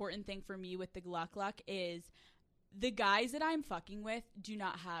most important thing for me with the gluck gluck is the guys that I'm fucking with do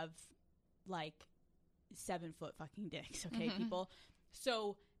not have like 7-foot fucking dicks. Okay, people.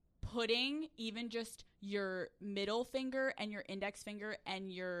 So putting even just your middle finger and your index finger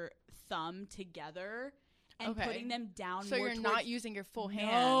and your thumb together and putting them down. So you're not using your full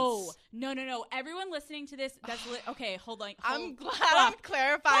hands. No. Everyone listening to this, that's okay. Hold on. I'm glad I'm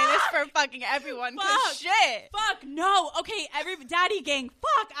clarifying this for fucking everyone. Shit. Fuck. No. Okay. Daddy gang.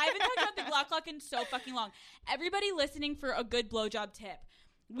 Fuck. I haven't talked about the gluck gluck in so fucking long. Everybody listening for a good blowjob tip.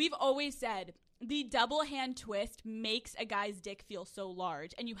 We've always said the double hand twist makes a guy's dick feel so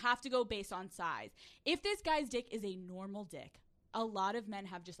large, and you have to go based on size. If this guy's dick is a normal dick, a lot of men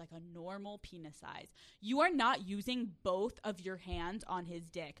have just like a normal penis size. You are not using both of your hands on his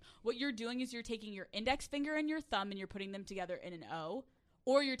dick. What you're doing is you're taking your index finger and your thumb and you're putting them together in an O,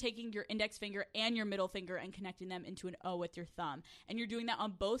 or you're taking your index finger and your middle finger and connecting them into an O with your thumb. And you're doing that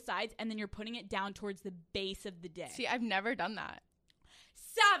on both sides, and then you're putting it down towards the base of the dick. See, I've never done that.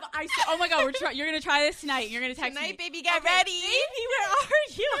 Sav, oh my God, you're going to try this tonight. You're going to text me. Tonight, baby, get ready. Baby, where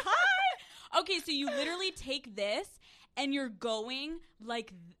are you? Hi. Okay, so you literally take this, and you're going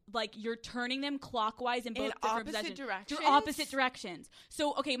like you're turning them clockwise in both different positions. Directions? Through opposite directions.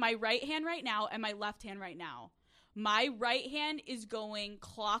 So, okay, my right hand right now and my left hand right now. My right hand is going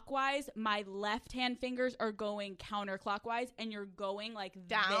clockwise. My left hand fingers are going counterclockwise, and you're going like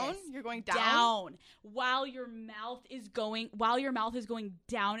down. This. You're going down? Down while your mouth is going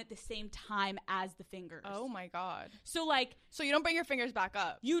down at the same time as the fingers. Oh my God. So you don't bring your fingers back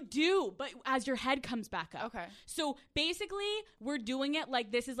up. You do, but as your head comes back up. Okay. So basically, we're doing it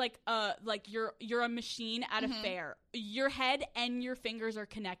like this is like you're a machine at a fair. Your head and your fingers are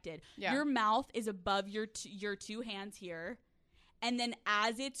connected. Yeah. Your mouth is above your 2 hands here, And then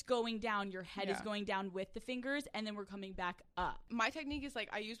as it's going down, your head is going down with the fingers, and then we're coming back up. My technique is, like,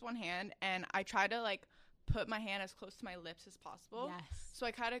 I use one hand, and I try to, like, put my hand as close to my lips as possible. Yes. So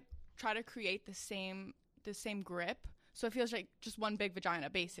I kind of try to create the same grip. So it feels like just one big vagina,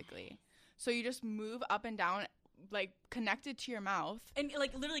 basically. Yes. So you just move up and down, like, connected to your mouth. And,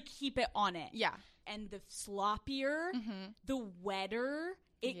 like, literally keep it on it. Yeah. And the sloppier, the wetter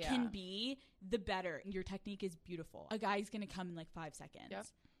it can be, the better. Your technique is beautiful. A guy's going to come in like 5 seconds. Yep.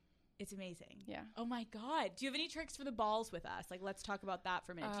 It's amazing. Yeah. Oh my God. Do you have any tricks for the balls with us? Like, let's talk about that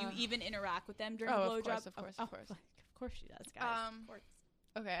for a minute. Do you even interact with them during a blowjob? Of course. Of course she does, guys. Of course.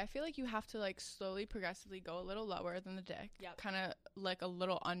 Okay, I feel like you have to, like, slowly, progressively go a little lower than the dick. Yep. Kind of, like, a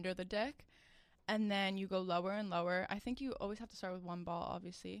little under the dick. And then you go lower and lower. I think you always have to start with one ball,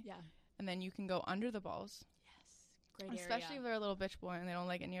 obviously. Yeah. And then you can go under the balls. Great Especially if they're a little bitch boy and they don't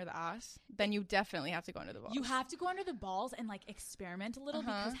like it near the ass, then you definitely have to go under the balls. You have to go under the balls and, like, experiment a little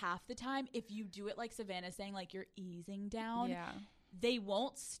because half the time, if you do it like Savannah's saying, like, you're easing down, they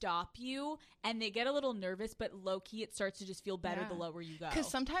won't stop you and they get a little nervous, but low-key it starts to just feel better the lower you go. Because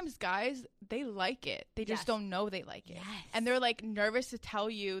sometimes guys, they like it. They just don't know they like it. Yes. And they're, like, nervous to tell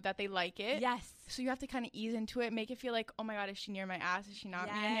you that they like it. Yes. So you have to kind of ease into it, make it feel like, oh my God, is she near my ass? Is she not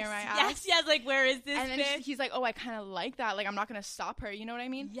near my ass? Yes, like, where is this? And then he's like, oh, I kind of like that. Like, I'm not going to stop her. You know what I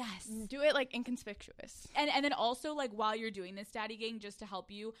mean? Yes. Do it, like, inconspicuous. And then also, like, while you're doing this, Daddy Gang, just to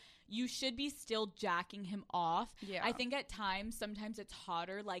help you, you should be still jacking him off. Yeah. I think at times, sometimes it's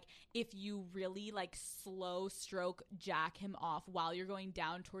hotter, like, if you really, like, slow stroke jack him off while you're going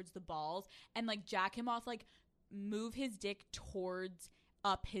down towards the balls and, like, jack him off, like, move his dick towards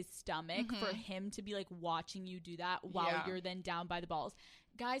up his stomach for him to be, like, watching you do that while you're then down by the balls.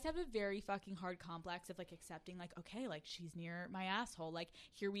 Guys have a very fucking hard complex of, like, accepting, like, okay, like, she's near my asshole, like,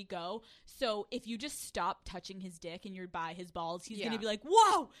 here we go. So if you just stop touching his dick and you're by his balls, he's gonna be like,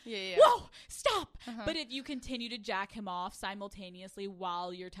 whoa, whoa, stop. But if you continue to jack him off simultaneously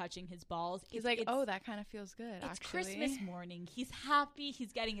while you're touching his balls, he's like, oh, that kind of feels good. It's actually Christmas morning. He's happy.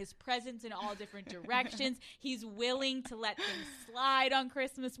 He's getting his presents in all different directions. He's willing to let things slide on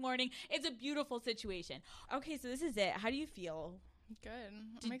Christmas morning. It's a beautiful situation. Okay, so this is it. How do you feel? Good.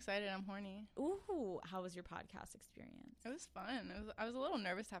 I'm excited. I'm horny. Ooh, how was your podcast experience? It was fun. I was a little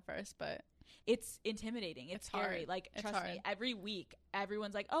nervous at first, but it's intimidating. It's scary. Hard. Like, trust me, every week,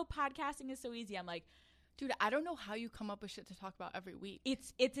 everyone's like, oh, podcasting is so easy. I'm like, dude, I don't know how you come up with shit to talk about every week.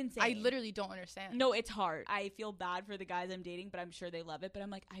 It's insane. I literally don't understand. No, it's hard. I feel bad for the guys I'm dating, but I'm sure they love it. But I'm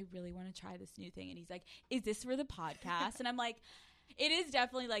like, I really want to try this new thing. And he's like, is this for the podcast? And I'm like, it is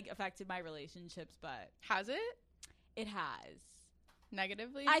definitely, like, affected my relationships, but. Has it? It has.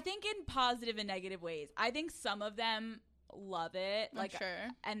 Negatively? I think in positive and negative ways. I think some of them love it. Like, sure.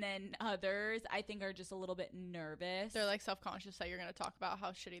 And then others, I think, are just a little bit nervous. They're, like, self-conscious that you're going to talk about how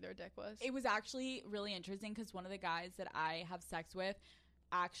shitty their dick was. It was actually really interesting because one of the guys that I have sex with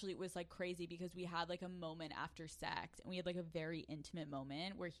actually was, like, crazy because we had, like, a moment after sex and we had, like, a very intimate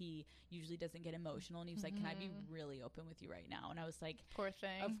moment where he usually doesn't get emotional and he was like, can I be really open with you right now? And I was like, poor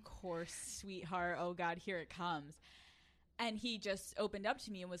thing. Of course, sweetheart. Oh God, here it comes. And he just opened up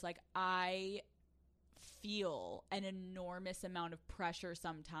to me and was like, I feel an enormous amount of pressure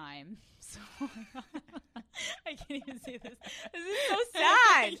sometimes. So I can't even say this. This is so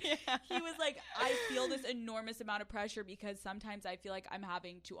sad. Yeah. He was like, I feel this enormous amount of pressure because sometimes I feel like I'm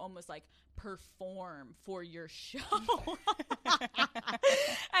having to almost, like, perform for your show. And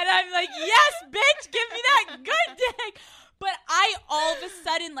I'm like, yes, bitch, give me that good dick. But I all of a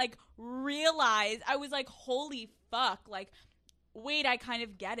sudden, like, realized, I was like, holy fuck, like, wait, I kind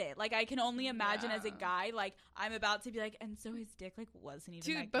of get it. Like, I can only imagine as a guy, like, I'm about to be like, and so his dick, like, wasn't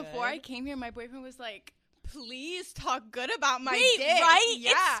even that good. Before I came here, my boyfriend was like, please talk good about my dick. Right?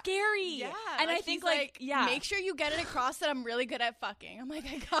 Yeah. It's scary. Yeah. And I think, like, yeah. Make sure you get it across that I'm really good at fucking. I'm like,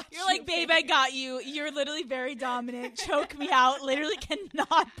 I got you. You're like, babe, I got you. You're literally very dominant. Choke me out. Literally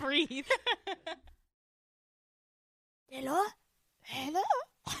cannot breathe. Hello?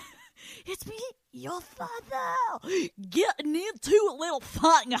 It's me, your father. Getting into a little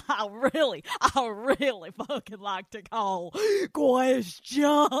thing I really fucking like to call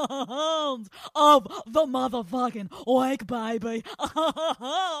questions of the motherfucking week, baby.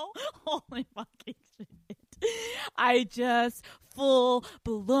 Holy fucking shit. I just full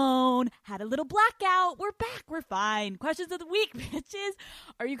blown had a little blackout. We're back. We're fine. Questions of the week, bitches.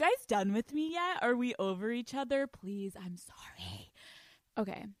 Are you guys done with me yet? Are we over each other? Please, I'm sorry.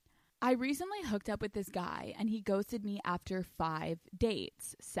 Okay. I recently hooked up with this guy and he ghosted me after 5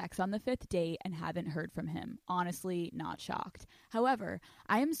 dates. Sex on the 5th date and haven't heard from him. Honestly, not shocked. However,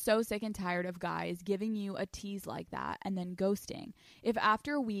 I am so sick and tired of guys giving you a tease like that and then ghosting. If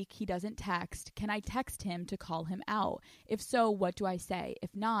after a week he doesn't text, can I text him to call him out? If so, what do I say?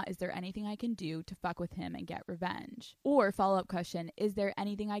 If not, is there anything I can do to fuck with him and get revenge? Or follow-up question, is there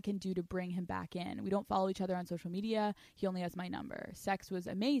anything I can do to bring him back in? We don't follow each other on social media. He only has my number. Sex was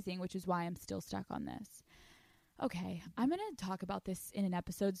amazing, which is why I'm still stuck on this. Okay, I'm going to talk about this in an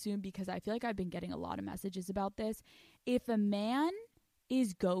episode soon because I feel like I've been getting a lot of messages about this. If a man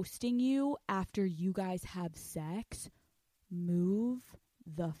is ghosting you after you guys have sex, move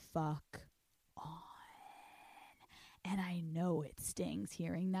the fuck on. And I know it stings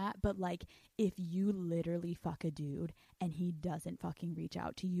hearing that, but like if you literally fuck a dude and he doesn't fucking reach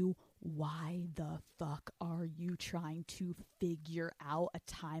out to you, why the fuck are you trying to figure out a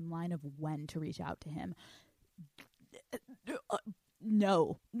timeline of when to reach out to him?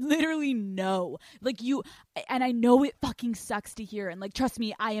 No, literally no. Like you, and I know it fucking sucks to hear. And like, trust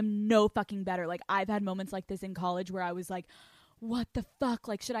me, I am no fucking better. Like I've had moments like this in college where I was like, what the fuck?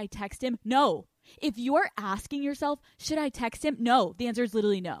 Like, should I text him? No. If you're asking yourself, should I text him? No. The answer is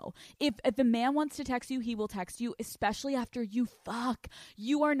literally no. If a man wants to text you, he will text you, especially after you fuck.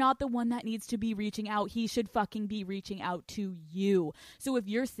 You are not the one that needs to be reaching out. He should fucking be reaching out to you. So if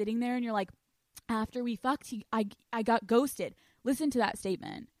you're sitting there and you're like, after we fucked, I got ghosted. Listen to that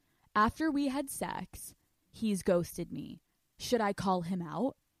statement. After we had sex, he's ghosted me. Should I call him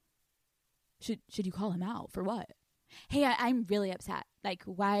out? Should you call him out for what? Hey, I'm really upset. Like,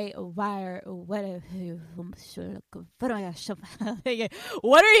 what are you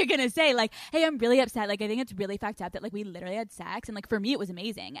gonna say? Like, hey, I'm really upset. Like, I think it's really fucked up that, like, we literally had sex. And, like, for me, it was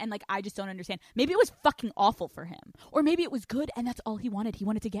amazing. And, like, I just don't understand. Maybe it was fucking awful for him. Or maybe it was good and that's all he wanted. He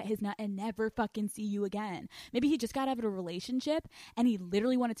wanted to get his nut and never fucking see you again. Maybe he just got out of a relationship and he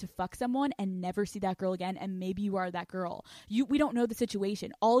literally wanted to fuck someone and never see that girl again. And maybe you are that girl. We don't know the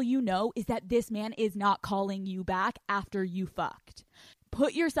situation. All you know is that this man is not calling you back after you fucked.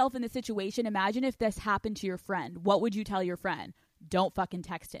 Put yourself in the situation. Imagine if this happened to your friend. What would you tell your friend? Don't fucking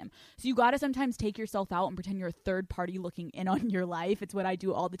text him. So you got to sometimes take yourself out and pretend you're a third party looking in on your life. It's what I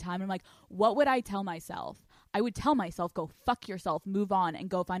do all the time. I'm like, what would I tell myself? I would tell myself, go fuck yourself, move on, and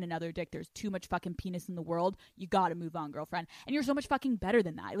go find another dick. There's too much fucking penis in the world. You gotta move on, girlfriend. And you're so much fucking better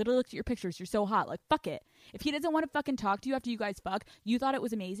than that. I literally looked at your pictures. You're so hot. Like, fuck it. If he doesn't want to fucking talk to you after you guys fuck, you thought it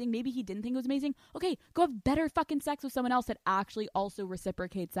was amazing. Maybe he didn't think it was amazing. Okay, go have better fucking sex with someone else that actually also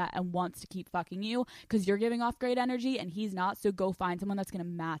reciprocates that and wants to keep fucking you because you're giving off great energy and he's not. So go find someone that's gonna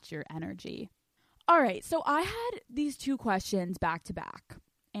match your energy. All right, so I had these 2 questions back to back.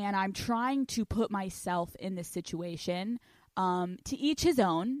 And I'm trying to put myself in this situation, to each his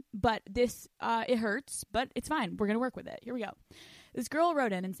own, but this, it hurts, but it's fine. We're going to work with it. Here we go. This girl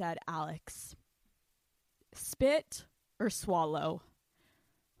wrote in and said, Alex, spit or swallow?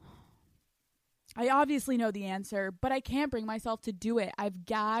 I obviously know the answer, but I can't bring myself to do it. I've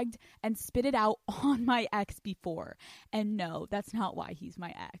gagged and spit it out on my ex before. And no, that's not why he's my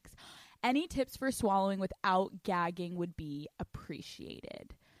ex. Any tips for swallowing without gagging would be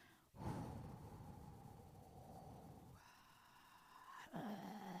appreciated.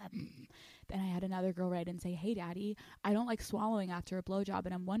 Then I had another girl write and say, hey, daddy, I don't like swallowing after a blowjob,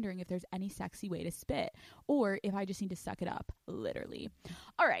 and I'm wondering if there's any sexy way to spit or if I just need to suck it up, literally.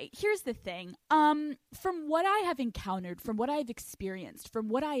 All right, here's the thing. From what I have encountered, from what I've experienced, from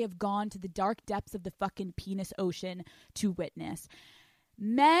what I have gone to the dark depths of the fucking penis ocean to witness,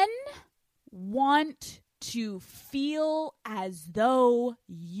 men want to feel as though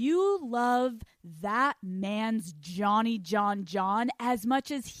you love that man's Johnny John as much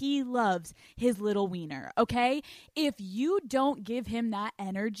as he loves his little wiener, okay? If you don't give him that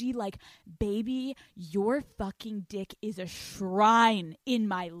energy, like, baby, your fucking dick is a shrine in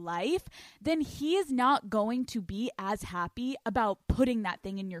my life, then he is not going to be as happy about putting that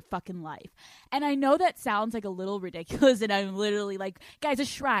thing in your fucking life. And I know that sounds like a little ridiculous, and I'm literally like, guys, a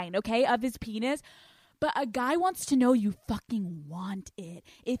shrine, okay, of his penis. But a guy wants to know you fucking want it.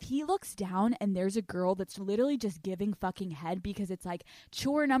 If he looks down and there's a girl that's literally just giving fucking head because it's like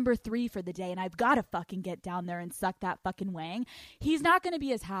chore number 3 for the day and I've got to fucking get down there and suck that fucking wang, he's not going to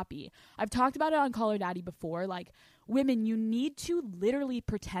be as happy. I've talked about it on Call Her Daddy before. Like, Women, you need to literally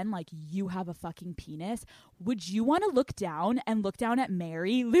pretend like you have a fucking penis. Would you want to look down at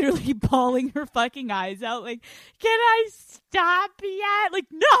Mary literally bawling her fucking eyes out like, can I stop yet? Like,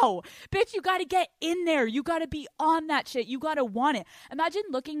 no, bitch, you got to get in there. You got to be on that shit. You got to want it. Imagine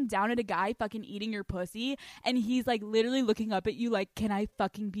looking down at a guy fucking eating your pussy and he's like literally looking up at you like, can I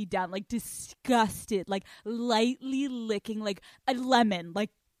fucking be down? Like disgusted, like lightly licking like a lemon, like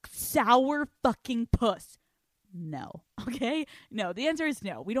sour fucking puss. No. Okay? No, the answer is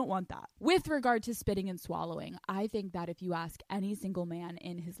no. We don't want that. With regard to spitting and swallowing, I think that if you ask any single man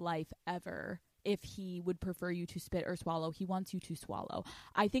in his life ever if he would prefer you to spit or swallow, he wants you to swallow.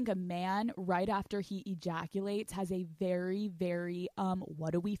 I think a man right after he ejaculates has a very, very,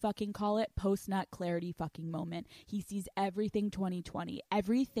 what do we fucking call it? Post-nut clarity fucking moment. He sees everything 2020.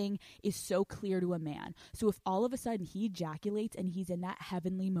 Everything is so clear to a man. So if all of a sudden he ejaculates and he's in that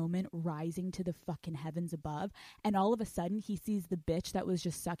heavenly moment rising to the fucking heavens above, and all of a sudden he sees the bitch that was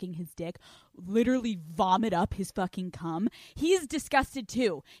just sucking his dick literally vomit up his fucking cum, he's disgusted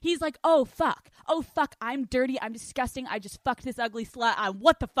too. He's like, oh fuck, I'm dirty, I'm disgusting, I just fucked this ugly slut,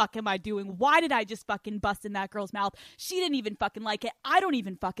 what the fuck am I doing? Why did I just fucking bust in that girl's mouth? She didn't even fucking like it, I don't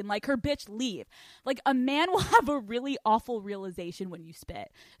even fucking like her, bitch, leave. Like, a man will have a really awful realization when you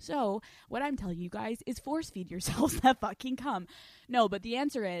spit. So what I'm telling you guys is force feed yourselves that fucking cum. No, but the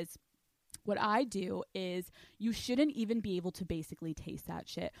answer is, what I do is you shouldn't even be able to basically taste that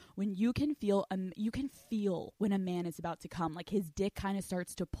shit. When you can feel when a man is about to come, like his dick kind of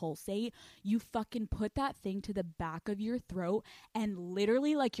starts to pulsate, you fucking put that thing to the back of your throat and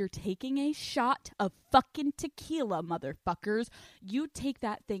literally like you're taking a shot of fucking tequila, motherfuckers. You take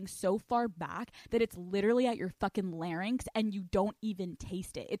that thing so far back that it's literally at your fucking larynx and you don't even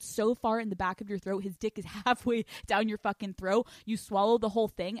taste it. It's so far in the back of your throat, his dick is halfway down your fucking throat. You swallow the whole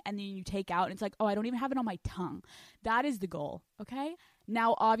thing and then you take out and it's like, oh, I don't even have it on my tongue. That is the goal. Okay.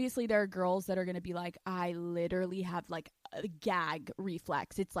 Now, obviously there are girls that are going to be like, I literally have like a gag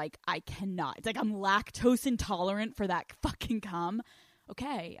reflex. It's like, I cannot, it's like I'm lactose intolerant for that fucking cum.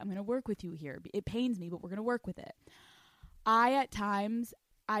 Okay. I'm going to work with you here. It pains me, but we're going to work with it. At times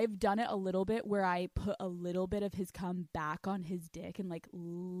I've done it a little bit where I put a little bit of his cum back on his dick and like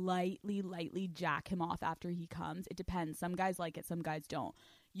lightly jack him off after he comes. It depends. Some guys like it, some guys don't.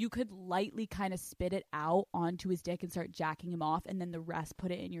 You could lightly kind of spit it out onto his dick and start jacking him off, and then the rest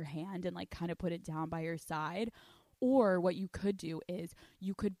put it in your hand and like kind of put it down by your side. Or what you could do is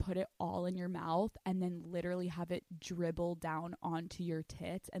you could put it all in your mouth and then literally have it dribble down onto your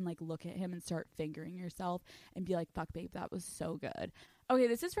tits and like look at him and start fingering yourself and be like, fuck babe, that was so good. Okay,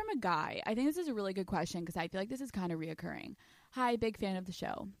 this is from a guy. I think this is a really good question because I feel like this is kind of reoccurring. Hi, big fan of the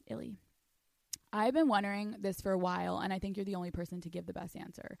show, Illy. I've been wondering this for a while, and I think you're the only person to give the best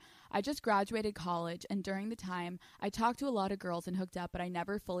answer. I just graduated college, and during the time, I talked to a lot of girls and hooked up, but I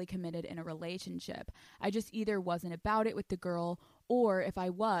never fully committed in a relationship. I just either wasn't about it with the girl, or if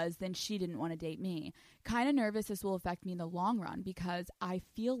I was, then she didn't want to date me. Kind of nervous this will affect me in the long run because I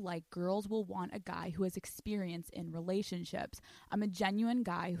feel like girls will want a guy who has experience in relationships. I'm a genuine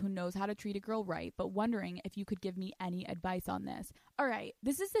guy who knows how to treat a girl right, but wondering if you could give me any advice on this. All right,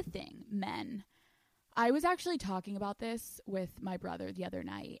 this is the thing, men. I was actually talking about this with my brother the other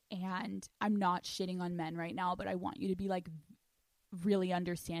night, and I'm not shitting on men right now, but I want you to be like really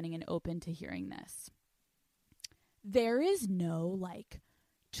understanding and open to hearing this. There is no like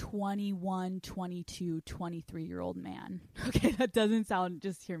 21, 22, 23-year-old man. Okay, that doesn't sound,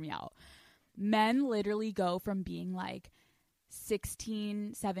 just hear me out. Men literally go from being like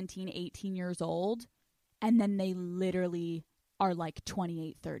 16, 17, 18 years old, and then they literally are like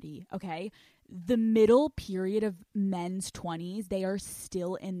 28, 30, okay? The middle period of men's 20s, they are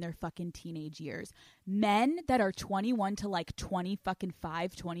still in their fucking teenage years. Men that are 21 to like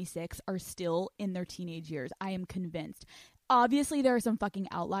 25, 26 are still in their teenage years. I am convinced. Obviously, there are some fucking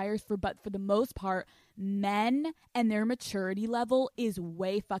outliers, but for the most part, men and their maturity level is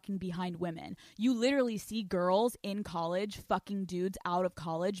way fucking behind women. You literally see girls in college fucking dudes out of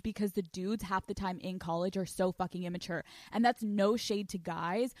college because the dudes half the time in college are so fucking immature. And that's no shade to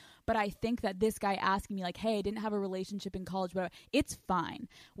guys, but I think that this guy asking me like, hey, I didn't have a relationship in college, but it's fine.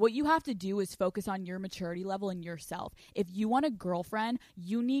 What you have to do is focus on your maturity level and yourself. If you want a girlfriend,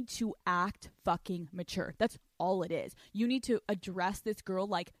 you need to act fucking mature. That's all it is. You need to address this girl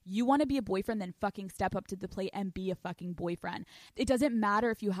like you want to be a boyfriend, then fucking step step up to the plate and be a fucking boyfriend. It doesn't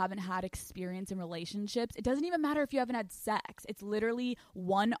matter if you haven't had experience in relationships. It doesn't even matter if you haven't had sex. It's literally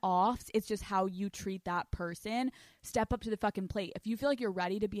one-offs. It's just how you treat that person. Step up to the fucking plate. If you feel like you're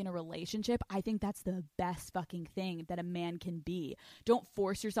ready to be in a relationship, I think that's the best fucking thing that a man can be. Don't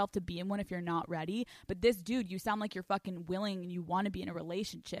force yourself to be in one if you're not ready. But this dude, you sound like you're fucking willing and you want to be in a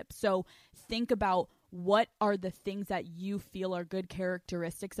relationship. So think about what are the things that you feel are good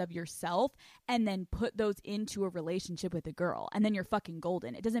characteristics of yourself, and then put those into a relationship with a girl, and then you're fucking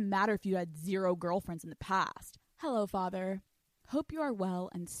golden. It doesn't matter if you had 0 girlfriends in the past. Hello, Father. Hope you are well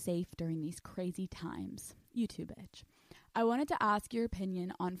and safe during these crazy times. You too, bitch. I wanted to ask your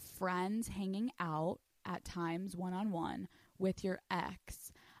opinion on friends hanging out at times one-on-one with your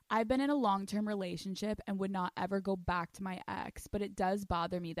ex. I've been in a long-term relationship and would not ever go back to my ex, but it does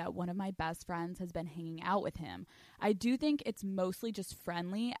bother me that one of my best friends has been hanging out with him. I do think it's mostly just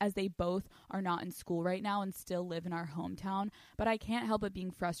friendly, as they both are not in school right now and still live in our hometown, but I can't help but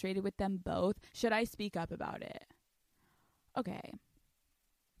being frustrated with them both. Should I speak up about it? Okay.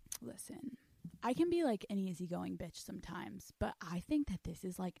 Listen. I can be like an easygoing bitch sometimes, but I think that this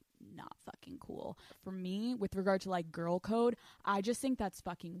is like not fucking cool. For me, with regard to like girl code, I just think that's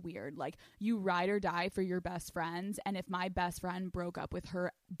fucking weird. Like, you ride or die for your best friends, and if my best friend broke up with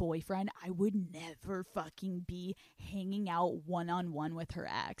her boyfriend, I would never fucking be hanging out one-on-one with her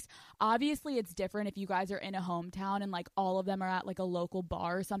ex. Obviously, it's different if you guys are in a hometown and like all of them are at like a local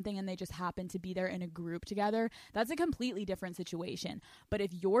bar or something and they just happen to be there in a group together. That's a completely different situation. But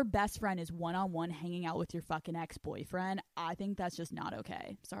if your best friend is one-on-one hanging out with your fucking ex-boyfriend, I think that's just not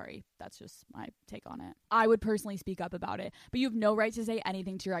okay. Sorry. That's just my take on it. I would personally speak up about it, but you have no right to say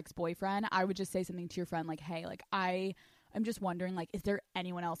anything to your ex-boyfriend. I would just say something to your friend like, hey, like, I'm just wondering, like, is there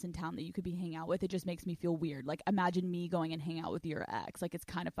anyone else in town that you could be hanging out with? It just makes me feel weird. Like, imagine me going and hang out with your ex. Like, it's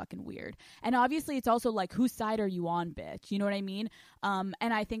kind of fucking weird. And obviously, it's also like, whose side are you on, bitch? You know what I mean? And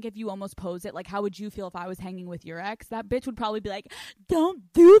I think if you almost pose it, like, how would you feel if I was hanging with your ex? That bitch would probably be like,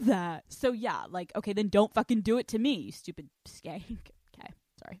 don't do that. So, yeah, like, okay, then don't fucking do it to me, you stupid skank. Okay,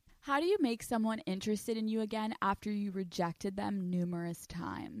 sorry. How do you make someone interested in you again after you rejected them numerous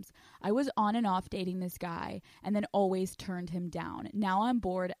times? I was on and off dating this guy and then always turned him down. Now I'm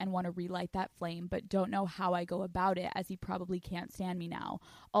bored and want to relight that flame, but don't know how I go about it, as he probably can't stand me now.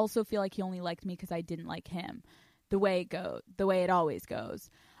 Also feel like he only liked me because I didn't like him. The way it always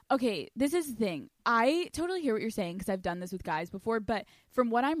goes. Okay, this is the thing. I totally hear what you're saying because I've done this with guys before, but from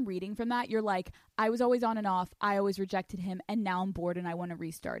what I'm reading from that, you're like, I was always on and off, I always rejected him, and now I'm bored and I want to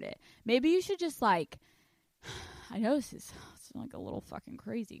restart it. Maybe you should just like, I know this is like a little fucking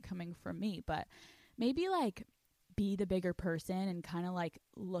crazy coming from me, but maybe like be the bigger person and kind of like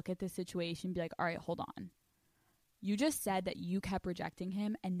look at the situation and be like, all right, hold on. You just said that you kept rejecting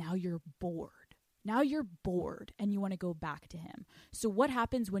him and now you're bored. Now you're bored and you want to go back to him. So what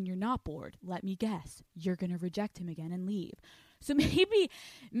happens when you're not bored? Let me guess. You're going to reject him again and leave. So maybe,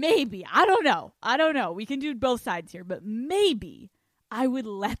 I don't know. We can do both sides here, but maybe I would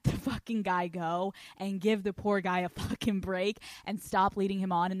let the fucking guy go and give the poor guy a fucking break and stop leading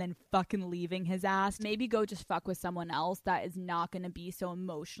him on and then fucking leaving his ass. Maybe go just fuck with someone else that is not going to be so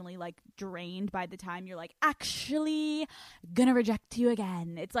emotionally like drained by the time you're like, actually gonna reject you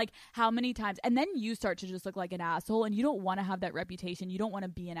again. It's like, how many times? And then you start to just look like an asshole, and you don't want to have that reputation. You don't want to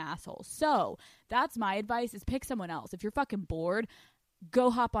be an asshole. So that's my advice, is pick someone else. If you're fucking bored,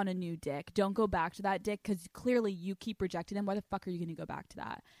 go hop on a new dick. Don't go back to that dick, because clearly you keep rejecting them. Why the fuck are you going to go back to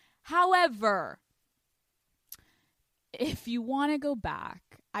that? However, if you want to go back,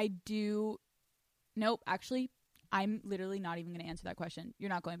 nope, actually, I'm literally not even going to answer that question. You're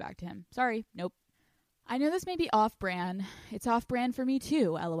not going back to him. Sorry. Nope. I know this may be off-brand. It's off-brand for me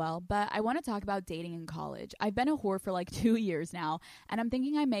too, LOL, but I want to talk about dating in college. I've been a whore for like 2 years now, and I'm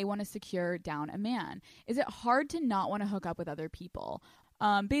thinking I may want to secure down a man. Is it hard to not want to hook up with other people?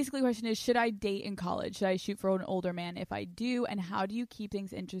 Basically, the question is, should I date in college? Should I shoot for an older man if I do? And how do you keep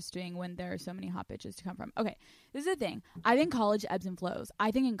things interesting when there are so many hot bitches to come from? Okay, this is the thing. I think college ebbs and flows. I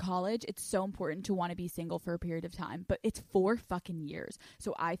think in college, it's so important to want to be single for a period of time, but it's 4 fucking years.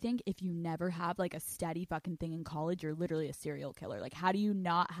 So I think if you never have like a steady fucking thing in college, you're literally a serial killer. Like, how do you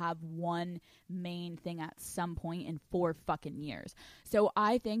not have one main thing at some point in 4 fucking years? So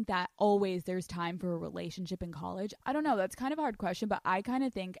I think that always there's time for a relationship in college. I don't know. That's kind of a hard question, but I kind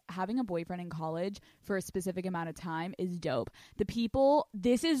of think having a boyfriend in college for a specific amount of time is dope.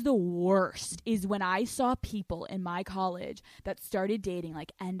 This is the worst, is when I saw people in my college that started dating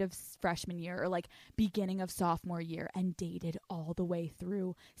like end of freshman year or like beginning of sophomore year and dated all the way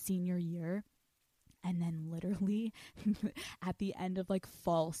through senior year. And then literally at the end of like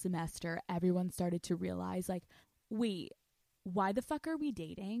fall semester, everyone started to realize like, wait, why the fuck are we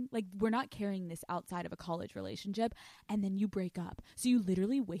dating? Like, we're not carrying this outside of a college relationship. And then you break up. So you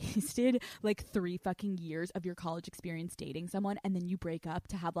literally wasted like 3 fucking years of your college experience dating someone, and then you break up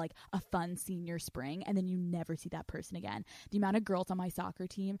to have like a fun senior spring, and then you never see that person again. The amount of girls on my soccer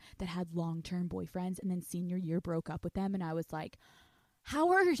team that had long-term boyfriends and then senior year broke up with them, and I was like,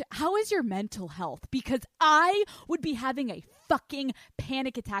 how is your mental health? Because I would be having a fucking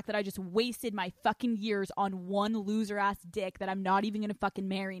panic attack that I just wasted my fucking years on one loser ass dick that I'm not even gonna fucking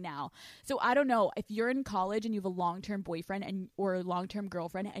marry now. So I don't know, if you're in college and you have a long-term boyfriend or a long-term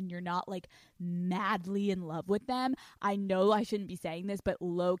girlfriend and you're not like madly in love with them, I know I shouldn't be saying this, but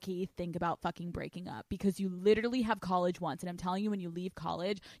low-key think about fucking breaking up, because you literally have college once, and I'm telling you, when you leave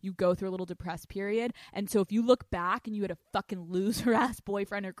college you go through a little depressed period. And so if you look back and you had a fucking loser ass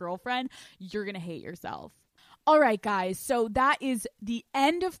boyfriend or girlfriend, you're gonna hate yourself. All right, guys, so that is the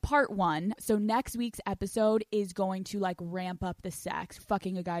end of part 1. So next week's episode is going to like ramp up the sex,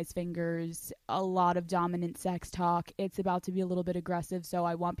 fucking a guy's fingers, a lot of dominant sex talk. It's about to be a little bit aggressive, so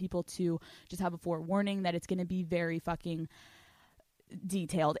I want people to just have a forewarning that it's going to be very fucking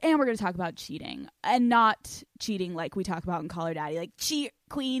detailed. And we're going to talk about cheating, and not cheating like we talk about in Call Her Daddy, like cheat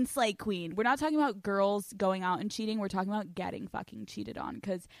queen, slay queen. We're not talking about girls going out and cheating. We're talking about getting fucking cheated on,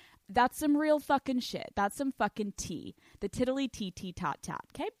 because that's some real fucking shit. That's some fucking tea. The tiddly tea tot tot,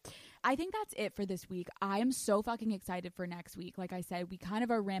 okay? I think that's it for this week. I am so fucking excited for next week. Like I said, we kind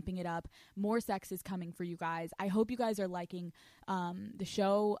of are ramping it up. More sex is coming for you guys. I hope you guys are liking the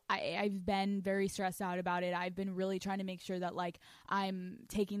show. I've been very stressed out about it. I've been really trying to make sure that like I'm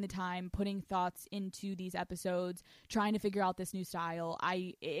taking the time, putting thoughts into these episodes, trying to figure out this new style.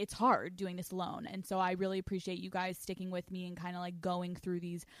 It's hard doing this alone. And so I really appreciate you guys sticking with me and kind of like going through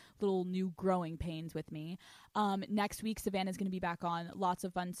these little new growing pains with me. Next week, Savannah's going to be back on. Lots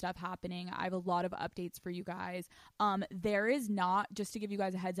of fun stuff happening. I have a lot of updates for you guys. There is not, just to give you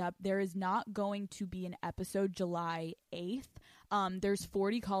guys a heads up, there is not going to be an episode July 8th. There's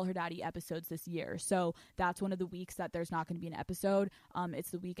 40 Call Her Daddy episodes this year. So that's one of the weeks that there's not going to be an episode.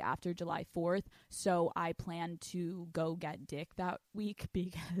 It's the week after July 4th. So I plan to go get dick that week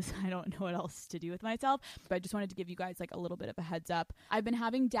because I don't know what else to do with myself. But I just wanted to give you guys like a little bit of a heads up. I've been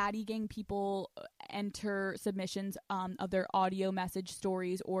having Daddy Gang people enter submissions of their audio message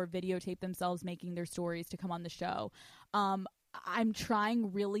stories or videotape themselves making their stories to come on the show. I'm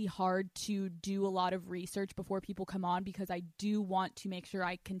trying really hard to do a lot of research before people come on, because I do want to make sure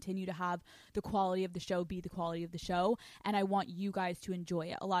I continue to have the quality of the show be the quality of the show, and I want you guys to enjoy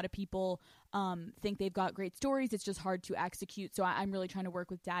it. A lot of people think they've got great stories. It's just hard to execute. So I'm really trying to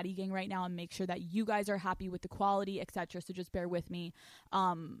work with Daddy Gang right now and make sure that you guys are happy with the quality, etc. So just bear with me.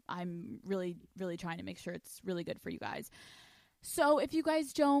 I'm really, really trying to make sure it's really good for you guys. So if you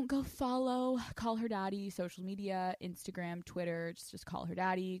guys don't, go follow Call Her Daddy, social media, Instagram, Twitter, just Call Her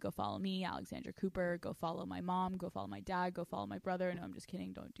Daddy. Go follow me, Alexandra Cooper. Go follow my mom. Go follow my dad. Go follow my brother. No, I'm just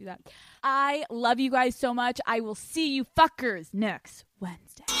kidding. Don't do that. I love you guys so much. I will see you fuckers next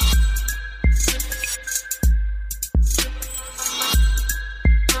Wednesday.